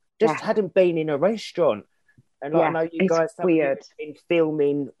 Just hadn't been in a restaurant. And like, I know you guys have been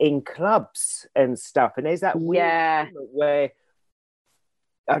filming in clubs and stuff, and there's that weird moment where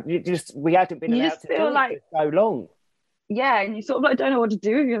we hadn't been allowed to do it for so long. Yeah, and you sort of like don't know what to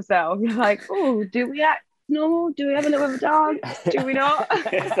do with yourself. You're like, oh, do we normal? Do we have a little bit of a dance? Do we not?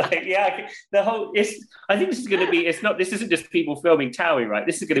 It's like, yeah, the whole. I think this is going to be. It's not. This isn't just people filming Towie, right?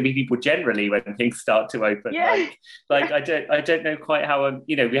 This is going to be people generally when things start to open. Yeah. Like I don't know quite how.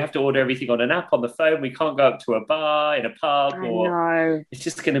 We have to order everything on an app on the phone. We can't go up to a bar in a pub. I know. It's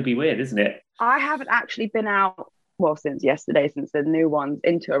just going to be weird, isn't it? I haven't actually been out, well, since yesterday, since the new one's,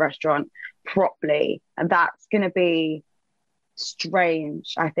 into a restaurant properly, and that's going to be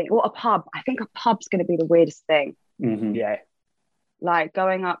strange, I think. Well, a pub. I think a pub's going to be the weirdest thing. Mm-hmm. Yeah. Like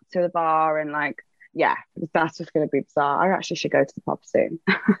going up to the bar and like, yeah, that's just going to be bizarre. I actually should go to the pub soon.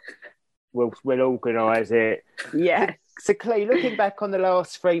 We'll organise it. Yes. So, Clee, looking back on the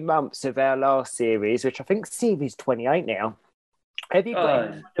last 3 months of our last series, which I think is series 28 now, have you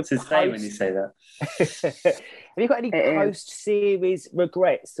got it's insane when you say that. Have you got any post-series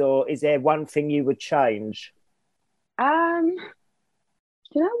regrets, or is there one thing you would change? You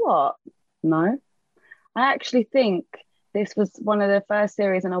know what? No. I actually think this was one of the first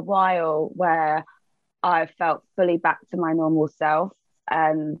series in a while where I felt fully back to my normal self,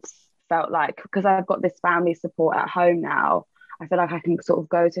 and felt like, because I've got this family support at home now, I feel like I can sort of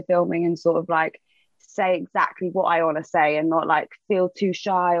go to filming and sort of like say exactly what I want to say and not like feel too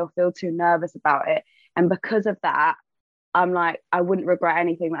shy or feel too nervous about it. And because of that, I'm like, I wouldn't regret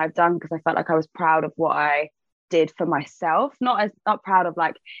anything that I've done, because I felt like I was proud of what I did for myself. Not proud of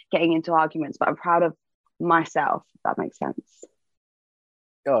like getting into arguments, but I'm proud of myself, if that makes sense.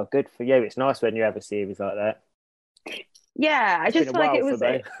 Oh, good for you. It's nice when you have a series like that. Yeah, I just feel like it was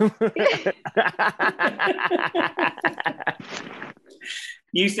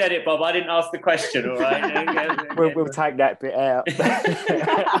You said it, Bob. I didn't ask the question, all right? We'll take that bit out.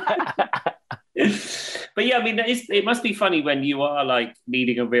 But yeah, I mean, it must be funny when you are like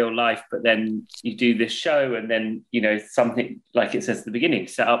leading a real life, but then you do this show, and then something like it says at the beginning,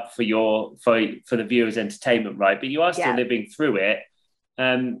 set up for the viewers' entertainment, right? But you are still living through it.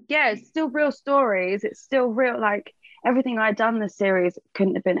 Yeah, it's still real stories. It's still real. Like everything I'd done this series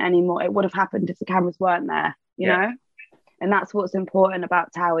couldn't have been any more. It would have happened if the cameras weren't there, you know. And that's what's important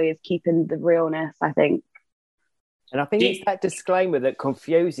about Towie, is keeping the realness, I think. And I think it's that disclaimer that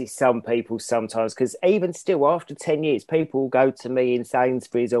confuses some people sometimes, because even still, after 10 years, people go to me in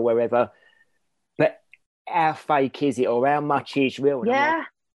Sainsbury's or wherever, but how fake is it, or how much is real? And yeah.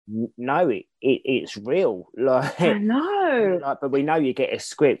 No, it's real. Like, I know. Like, but we know you get a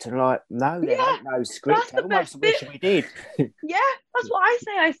script, and like, no, there ain't no script. I almost wish we did. Yeah, that's what I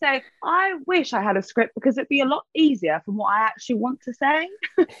say. I say, I wish I had a script, because it'd be a lot easier from what I actually want to say.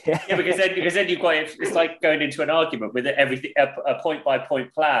 Yeah, because then you've got it's like going into an argument with everything, a point by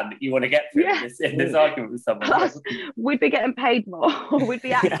point plan that you want to get through in this argument with someone. Plus, we'd be getting paid more. We'd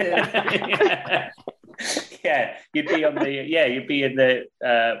be actors. Yeah, you'd be in the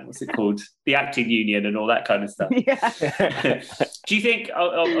what's it called, the acting union and all that kind of stuff. Yeah. Do you think,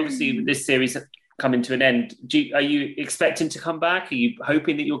 obviously with this series coming to an end, are you expecting to come back? Are you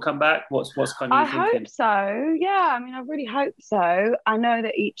hoping that you'll come back? What's kind of I thinking? hope so. Yeah, I mean, I really hope so. I know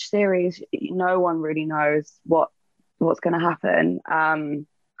that each series, no one really knows what's going to happen. I mean,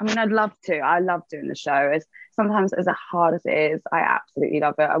 I'd love to. I love doing the show. Sometimes as hard as it is, I absolutely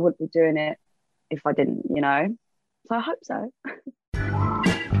love it. I wouldn't be doing it if I didn't, So I hope so.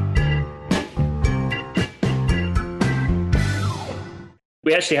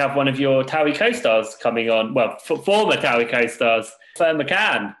 We actually have one of your Towie co-stars coming on. Well, former Towie co-stars, Fern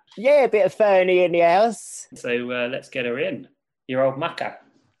McCann. Yeah, a bit of Fernie in the house. So let's get her in. Your old Macca.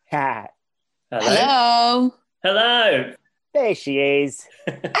 Ha. Hello. Hello. There she is.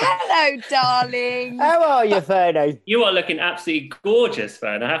 Hello, darling. How are you, Fernie? You are looking absolutely gorgeous,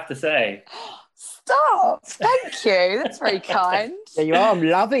 Fern, I have to say. Stop. Thank you. That's very kind. There you are. I'm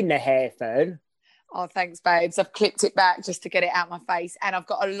loving the hair, Fern. Oh, thanks, babes. I've clipped it back just to get it out my face. And I've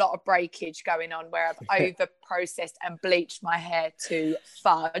got a lot of breakage going on where I've over-processed and bleached my hair to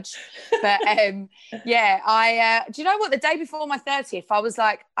fudge. But, do you know what? The day before my 30th, I was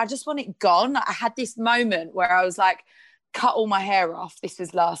like, I just want it gone. I had this moment where I was like, cut all my hair off. This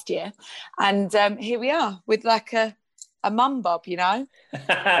was last year. And here we are with like a mum bob, Oh,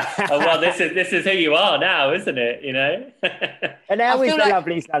 well, this is who you are now, isn't it? And how is the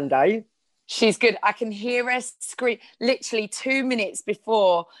lovely Sunday? She's good. I can hear her scream. Literally 2 minutes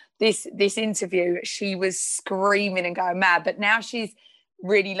before this interview, she was screaming and going mad. But now she's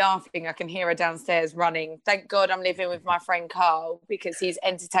really laughing. I can hear her downstairs running. Thank God I'm living with my friend Carl, because he's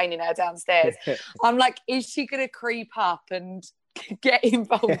entertaining her downstairs. I'm like, is she going to creep up and get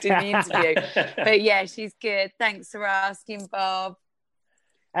involved in the interview? But yeah, she's good. Thanks for asking, Bob.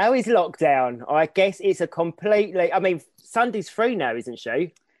 How is lockdown? I guess it's a completely... I mean, Sunday's free now, isn't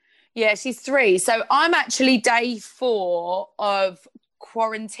she? Yeah, she's 3. So I'm actually day 4 of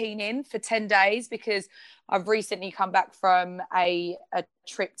quarantining for 10 days because I've recently come back from a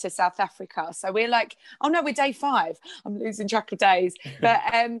trip to South Africa. So we're like, oh no, we're day 5. I'm losing track of days. But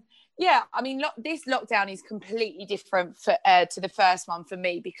yeah, I mean, this lockdown is completely different to the first one for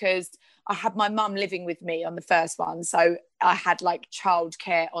me because I had my mum living with me on the first one. So I had like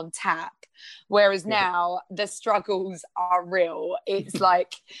childcare on tap. Whereas now the struggles are real. It's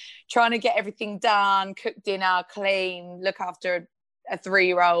like trying to get everything done, cook dinner, clean, look after a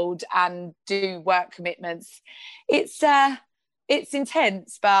 3-year-old and do work commitments. It's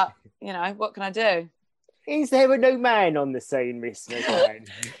intense, but you know, what can I do? Is there a new man on the scene, Miss McLean?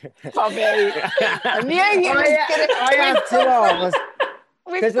 Bobby, I knew you was gonna. I have to ask.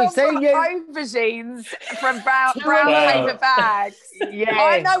 We've got aubergines from brown paper bags. Yeah.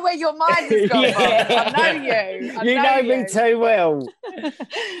 I know where your mind has gone from. I know you. You know me too well.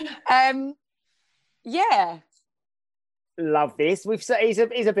 Yeah. Love this. He's a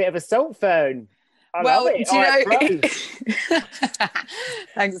bit of a salt fern. I well, love it. do you know?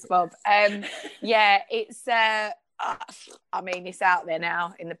 Thanks, Bob. Yeah, it's. I mean, it's out there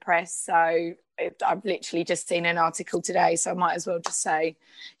now in the press. So I've literally just seen an article today. So I might as well just say,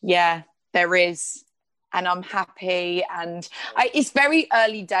 yeah, there is, and I'm happy. And it's very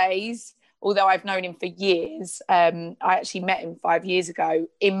early days. Although I've known him for years, I actually met him 5 years ago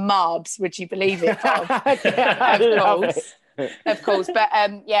in Marbs. Would you believe it, Bob? Of course. But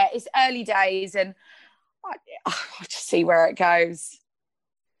yeah, it's early days, and I'll just see where it goes.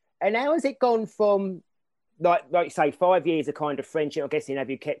 And how has it gone from, like you say, 5 years of kind of friendship? I'm guessing, have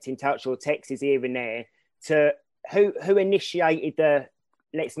you kept in touch or texts here and there? To who initiated the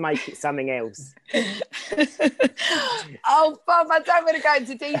let's make it something else? Oh, Bob, I don't want to go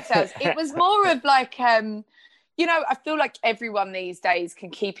into details. It was more of like, you know, I feel like everyone these days can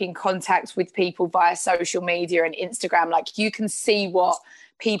keep in contact with people via social media and Instagram. Like you can see what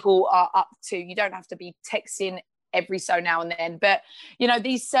people are up to. You don't have to be texting every so now and then. But, you know,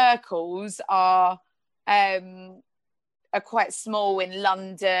 these circles are quite small in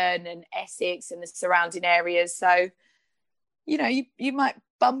London and Essex and the surrounding areas. So, you know, you might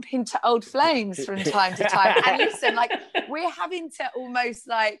bump into old flames from time to time. And listen, like we're having to almost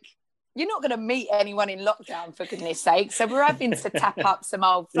like, you're not going to meet anyone in lockdown, for goodness sake. So we're having to tap up some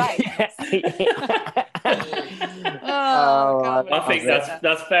old flames. God, I think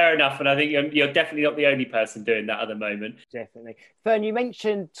that's fair enough. And I think you're definitely not the only person doing that at the moment. Definitely. Fern, you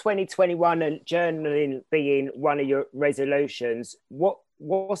mentioned 2021 and journaling being one of your resolutions.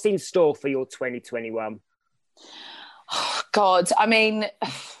 What's in store for your 2021? Oh, God, I mean,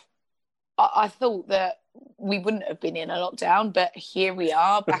 I thought that we wouldn't have been in a lockdown, but here we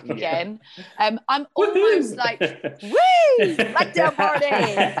are back again. I'm almost like, woo, lockdown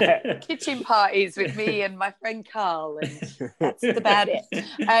party, kitchen parties with me and my friend Carl, and that's about it.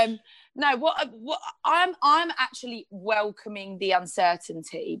 No, what I'm actually welcoming the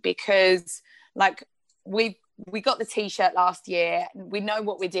uncertainty because, like, we got the T-shirt last year, and we know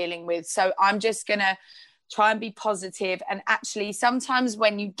what we're dealing with. So I'm just gonna try and be positive. And actually, sometimes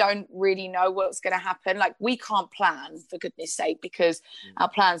when you don't really know what's going to happen, like we can't plan, for goodness sake, because our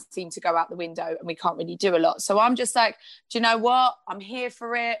plans seem to go out the window and we can't really do a lot. So I'm just like, do you know what? I'm here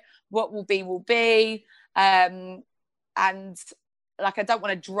for it. What will be, will be. And like, I don't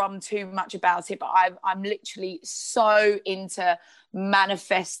want to drum too much about it, but I'm literally so into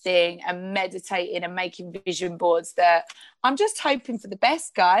manifesting and meditating and making vision boards that I'm just hoping for the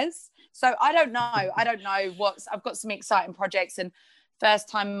best, guys. So I don't know I've got some exciting projects, and First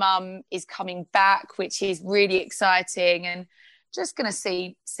Time Mum is coming back, which is really exciting, and just going to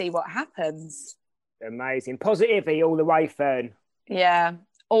see what happens. Amazing. Positivity all the way, Fern. Yeah,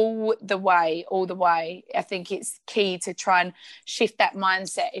 all the way. I think it's key to try and shift that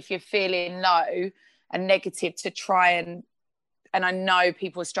mindset if you're feeling low and negative, to try and I know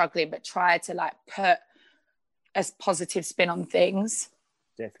people are struggling, but try to like put a positive spin on things.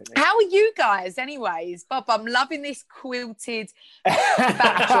 Definitely. How are you guys anyways? Bob, I'm loving this quilted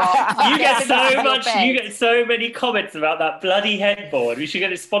backdrop. You get so many comments about that bloody headboard. We should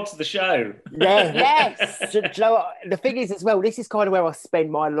get it sponsored the show. Yeah. Yes. Do you know what? The thing is as well, this is kind of where I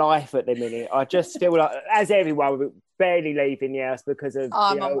spend my life at the minute. I just feel like, as everyone, we're barely leaving the house because of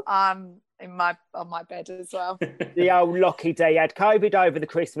I'm on my bed as well. The old Lockie D had COVID over the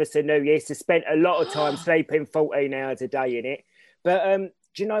Christmas and New Year, so spent a lot of time sleeping 14 hours a day in it. But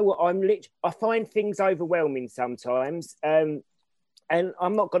do you know what? I find things overwhelming sometimes. And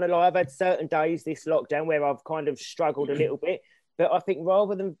I'm not going to lie, I've had certain days this lockdown where I've kind of struggled a little bit. But I think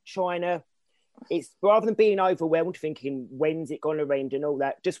rather than trying to it's rather than being overwhelmed, thinking when's it going to end and all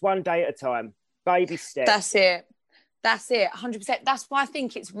that, just one day at a time, baby steps. That's it, 100%. That's why I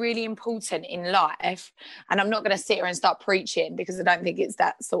think it's really important in life. And I'm not going to sit here and start preaching because I don't think it's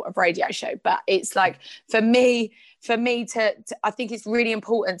that sort of radio show. But it's like, for me to I think it's really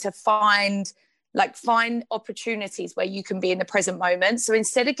important to find opportunities where you can be in the present moment. So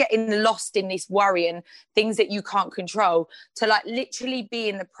instead of getting lost in this worrying things that you can't control, to like literally be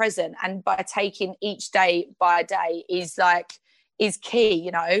in the present, and by taking each day by day is key,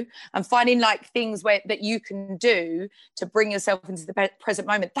 you know, and finding like things that you can do to bring yourself into the present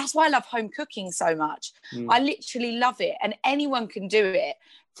moment. That's why I love home cooking so much. I literally love it, and anyone can do it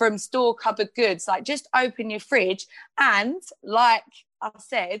from store cupboard goods. Like, just open your fridge and, like I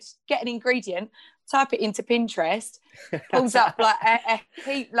said, get an ingredient, type it into Pinterest, pulls up like a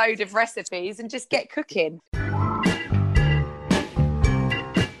heap load of recipes, and just get cooking.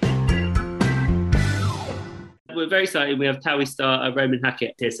 We're very excited. We have TOWIE star Roman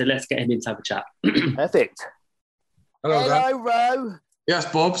Hackett here, so let's get him in to have a chat. Perfect. Hello, Ro.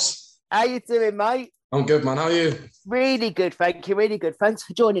 Yes, Bobs. How you doing, mate? I'm good, man. How are you? Really good, thank you. Really good. Thanks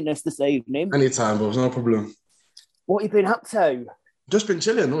for joining us this evening. Anytime, Bobs. No problem. What have you been up to? Just been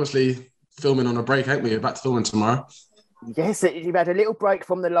chilling, obviously. Filming on a break, ain't we? We're back to filming tomorrow. Yes, you've had a little break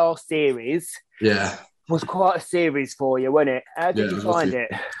from the last series. Yeah. It was quite a series for you, wasn't it? How did you find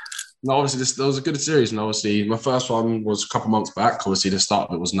it? No, obviously, that was a good series. And obviously, my first one was a couple months back. Obviously, the start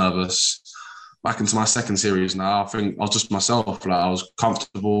of it was nervous. Back into my second series now, I think I was just myself. Like, I was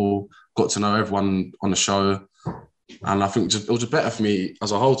comfortable, got to know everyone on the show. And I think it was just better for me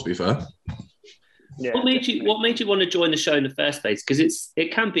as a whole, to be fair. Yeah. What made you want to join the show in the first place? Because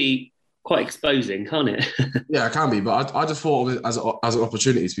it can be quite exposing, can't it? Yeah, it can be. But I just thought of it as an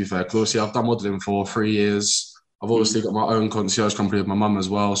opportunity, to be fair. Because obviously, I've done modelling for 3 years. I've obviously got my own concierge company with my mum as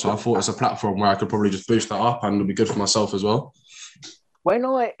well. So I thought it's a platform where I could probably just boost that up, and it'll be good for myself as well. When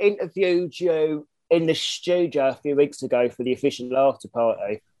I interviewed you in the studio a few weeks ago for the official after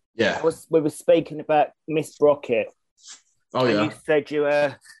party, we were speaking about Miss Brockett. Oh, yeah. And you said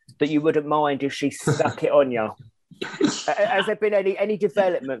that you wouldn't mind if she stuck it on you. Has there been any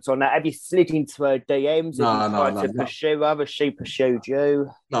developments on that? Have you slid into her DMs? To pursue her? Has she pursued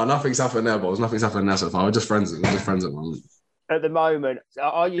you? No, nothing's happened there, boys. Nothing's happened there so far. We're just friends. At the moment. At the moment,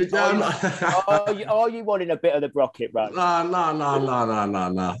 are you wanting a bit of the Brockett run? No.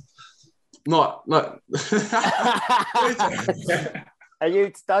 Not. And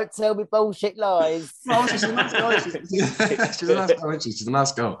you don't tell me bullshit lies. No, she's a nice girl. She's a nice girl. She's a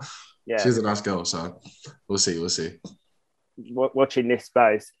nice girl. Yeah. She's a nice girl, so we'll see. Watching this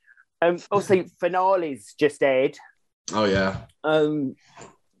space. Also, finales just aired. Oh, yeah.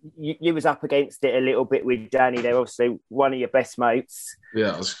 You was up against it a little bit with Danny. They're obviously one of your best mates.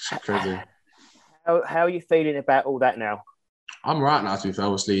 Yeah, it was crazy. How are you feeling about all that now? I'm right now, to be fair.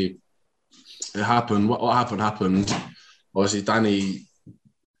 Obviously, it happened. What happened? Obviously, Danny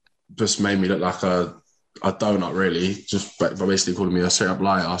just made me look like a donut, really, just by basically calling me a straight-up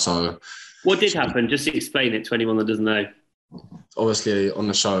liar. So, what did happen? Just explain it to anyone that doesn't know. Obviously, on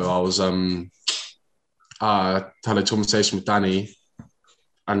the show, I was I had a conversation with Danny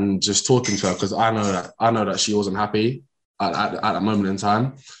and just talking to her because I know that she wasn't happy at that moment in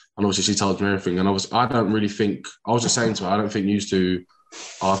time, and obviously she told me everything. And I don't really think I was just saying to her, I don't think you two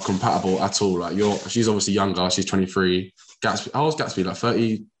are compatible at all. Like she's obviously younger. She's 23. Gatsby, how old is Gatsby? Like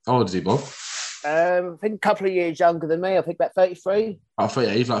 30. How old is he, Bob? I think a couple of years younger than me. I think about 33.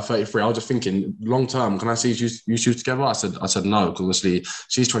 Yeah, he's like 33. I was just thinking, long term, can I see you two together? I said no, because obviously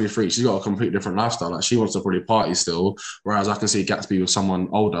she's 23. She's got a completely different lifestyle. Like, she wants to probably party still, whereas I can see Gatsby with someone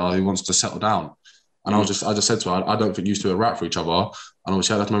older who wants to settle down. And I just said to her, I don't think you two are right for each other. And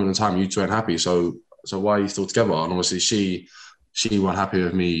obviously at that moment in time, you two ain't happy. So why are you still together? And obviously she wasn't happy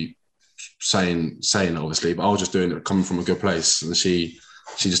with me saying it, obviously, but I was just doing it coming from a good place, and she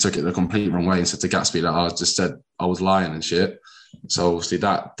just took it the complete wrong way and said to Gatsby that I just said I was lying and shit. So obviously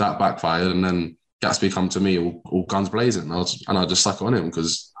that backfired, and then Gatsby come to me all guns blazing, and I just stuck on him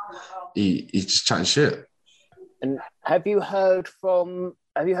because he just chatting shit. And have you heard from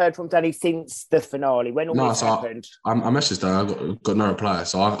Danny since the finale? When all this happened? I messaged her. I got no reply,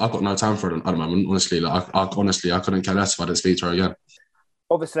 so I've got no time for it at the moment. Honestly, I couldn't care less if I didn't speak to her again.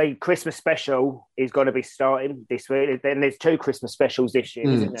 Obviously, Christmas special is going to be starting this week. Then there's 2 Christmas specials this year,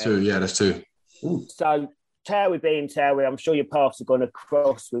 isn't there? 2, yeah, there's 2. So, TOWIE being TOWIE, I'm sure your paths are going to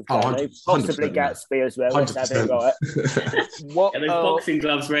cross with Danny, possibly Gatsby as well. 100%. Let's have it right. Get those boxing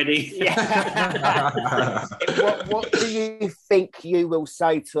gloves ready. Yeah. What do you think you will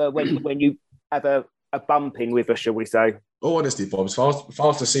say to her when you have a bumping with her, shall we say? Oh, honestly, Bob, if I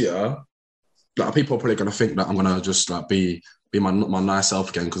was to see her, like people are probably gonna think that I'm gonna just like be my nice self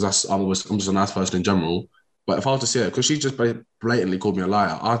again because I'm just a nice person in general. But if I was to see her, because she just blatantly called me a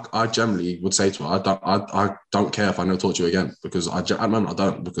liar, I generally would say to her, I don't care if I never talk to you again, because at the moment I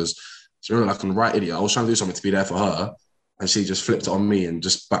don't, because she really like I'm a right idiot. I was trying to do something to be there for her, and she just flipped it on me and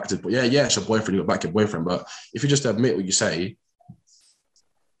just backed it. But yeah, it's your boyfriend, you got back your boyfriend. But if you just admit what you say,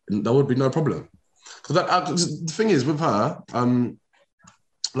 there would be no problem. Because the thing is with her,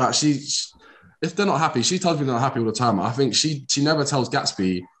 like if they're not happy, she tells me they're not happy all the time. I think she never tells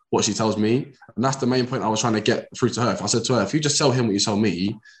Gatsby what she tells me. And that's the main point I was trying to get through to her. If I said to her, if you just tell him what you tell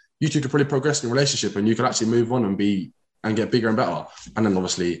me, you two could probably progress in a relationship and you could actually move on and get bigger and better. And then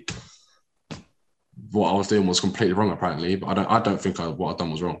obviously what I was doing was completely wrong apparently, but I don't think what I've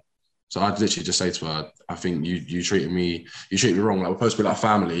done was wrong. So I'd literally just say to her, I think you treated me wrong. Like we're supposed to be like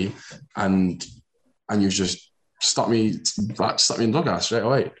family, and you just stuck me in doghouse straight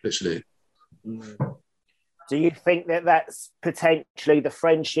away, literally. Do you think that's potentially the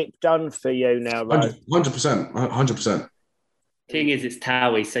friendship done for you now, right? 100%. Thing is, it's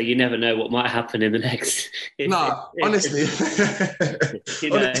Towie, so you never know what might happen in the next. Honestly,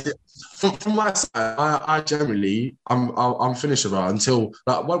 from my side, I generally, I'm finished with her until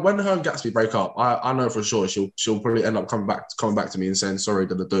like when her and Gatsby break up. I know for sure she'll probably end up coming back to me and saying sorry,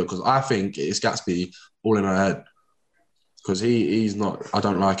 did I do it? Because I think it's Gatsby all in her head, because he's not. I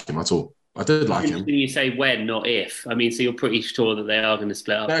don't like him at all. I did like him. You say when, not if. I mean, so you're pretty sure that they are going to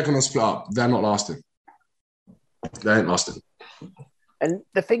split up. They're going to split up. They're not lasting. They ain't lasting. And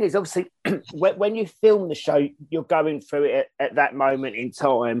the thing is, obviously, when you film the show, you're going through it at that moment in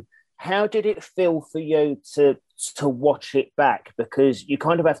time. How did it feel for you to watch it back? Because you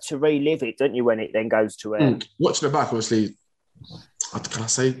kind of have to relive it, don't you, when it then goes to air? Watching it back, obviously, can I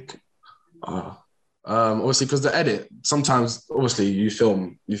say? Obviously, because the edit, sometimes, obviously, you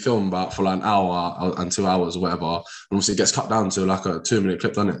film about for like an hour and 2 hours or whatever, and obviously it gets cut down to like a 2-minute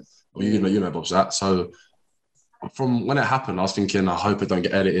clip, doesn't it? Or you know, Bob's that. So from when it happened, I was thinking, I hope it don't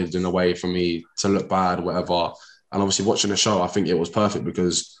get edited in a way for me to look bad or whatever. And obviously watching the show, I think it was perfect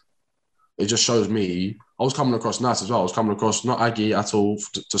because it just shows me, I was coming across nice as well. I was coming across not aggy at all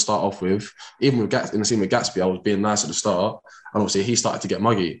to start off with. Even in the scene with Gatsby, I was being nice at the start. And obviously he started to get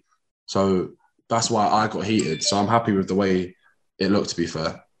muggy. So that's why I got heated. So I'm happy with the way it looked, to be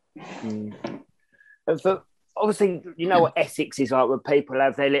fair. But obviously, you know what Essex is like when people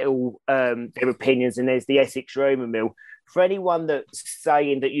have their little their opinions, and there's the Essex rumour mill. For anyone that's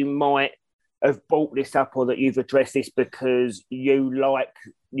saying that you might have brought this up or that you've addressed this because you like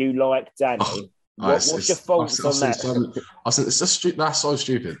Danny, what's your thoughts on that? It's just that's so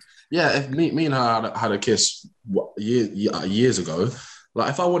stupid. Yeah, if me and her had a kiss years ago. Like,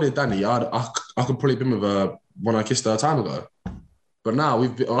 if I wanted Danny, I could probably been with her when I kissed her a time ago. But now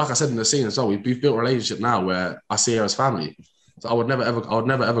like I said in the scene as well, we've built a relationship now where I see her as family. So I would never ever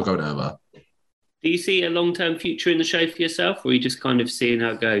go there with her. Do you see a long-term future in the show for yourself, or are you just kind of seeing how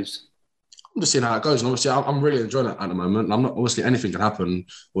it goes? I'm just seeing how it goes, and obviously I'm really enjoying it at the moment. I'm not, obviously anything can happen.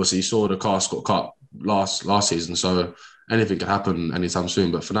 Obviously, you saw the cast got cut last season, so anything can happen anytime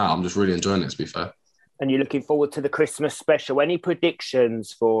soon. But for now, I'm just really enjoying it, to be fair. And you're looking forward to the Christmas special. Any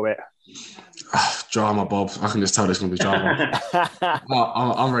predictions for it? Drama, Bob. I can just tell there's going to be drama.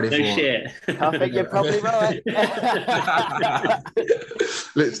 I'm ready for it. I think you're probably right.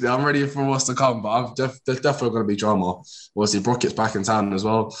 Literally, I'm ready for what's to come, but there's definitely going to be drama. Obviously, Brockett's back in town as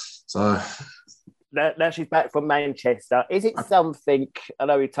well. So now she's back from Manchester. Is it something, I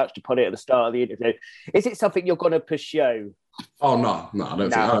know we touched upon it at the start of the interview, is it something you're going to pursue? Oh, no, I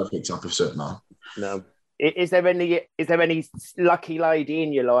don't think so. I'll pursue it, No. Is there any lucky lady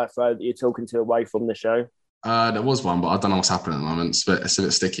in your life, though, that you're talking to away from the show? There was one, but I don't know what's happening at the moment. It's a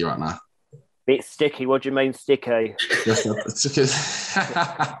bit sticky right now. Bit sticky? What do you mean sticky? It's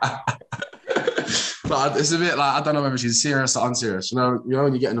a bit like, I don't know whether she's serious or unserious. You know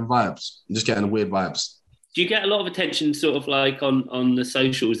when you're getting the vibes, you're just getting the weird vibes. Do you get a lot of attention sort of like on the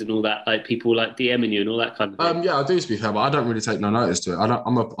socials and all that, like people like DMing you and all that kind of thing? Yeah, I do, to be fair, but I don't really take no notice to it. I don't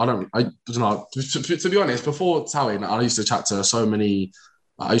know. To be honest, before Towie, I used to chat to so many.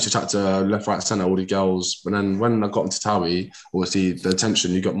 I used to chat to left, right, centre, all the girls. But then when I got into Towie, obviously the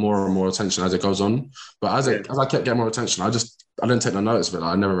attention, you got more and more attention as it goes on. But as I kept getting more attention, I didn't take no notice of it.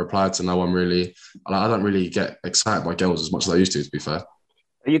 Like, I never replied to no one really. I don't really get excited by girls as much as I used to be fair.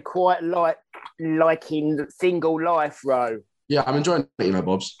 Are you quite liking single life, Ro? Yeah, I'm enjoying it,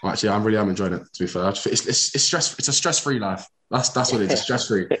 Bobs. Actually, I really am enjoying it, to be fair. It's a stress-free life. That's what it is,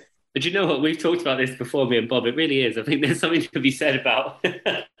 stress-free. But you know what? We've talked about this before, me and Bob. It really is. I think there's something to be said about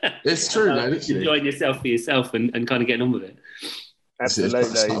it's true, man. Enjoying yourself for yourself and kind of getting on with it. Absolutely.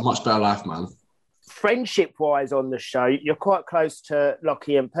 It's a much better life, man. friendship-wise on the show, you're quite close to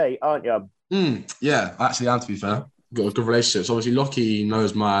Lockie and Pete, aren't you? Yeah, I actually am, to be fair. Got a good relationship. So obviously Lockie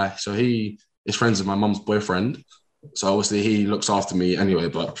knows he is friends with my mum's boyfriend. So obviously he looks after me anyway.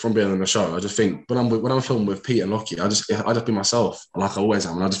 But from being on the show, I just think when I'm filming with Pete and Lockie, I just be myself like I always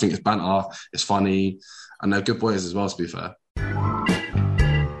am. And I just think it's banter, it's funny, and they're good boys as well, to be fair.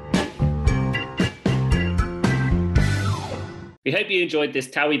 We hope you enjoyed this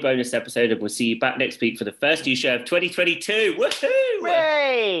Towie bonus episode, and we'll see you back next week for the first new show of 2022. Woohoo!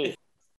 Hooray!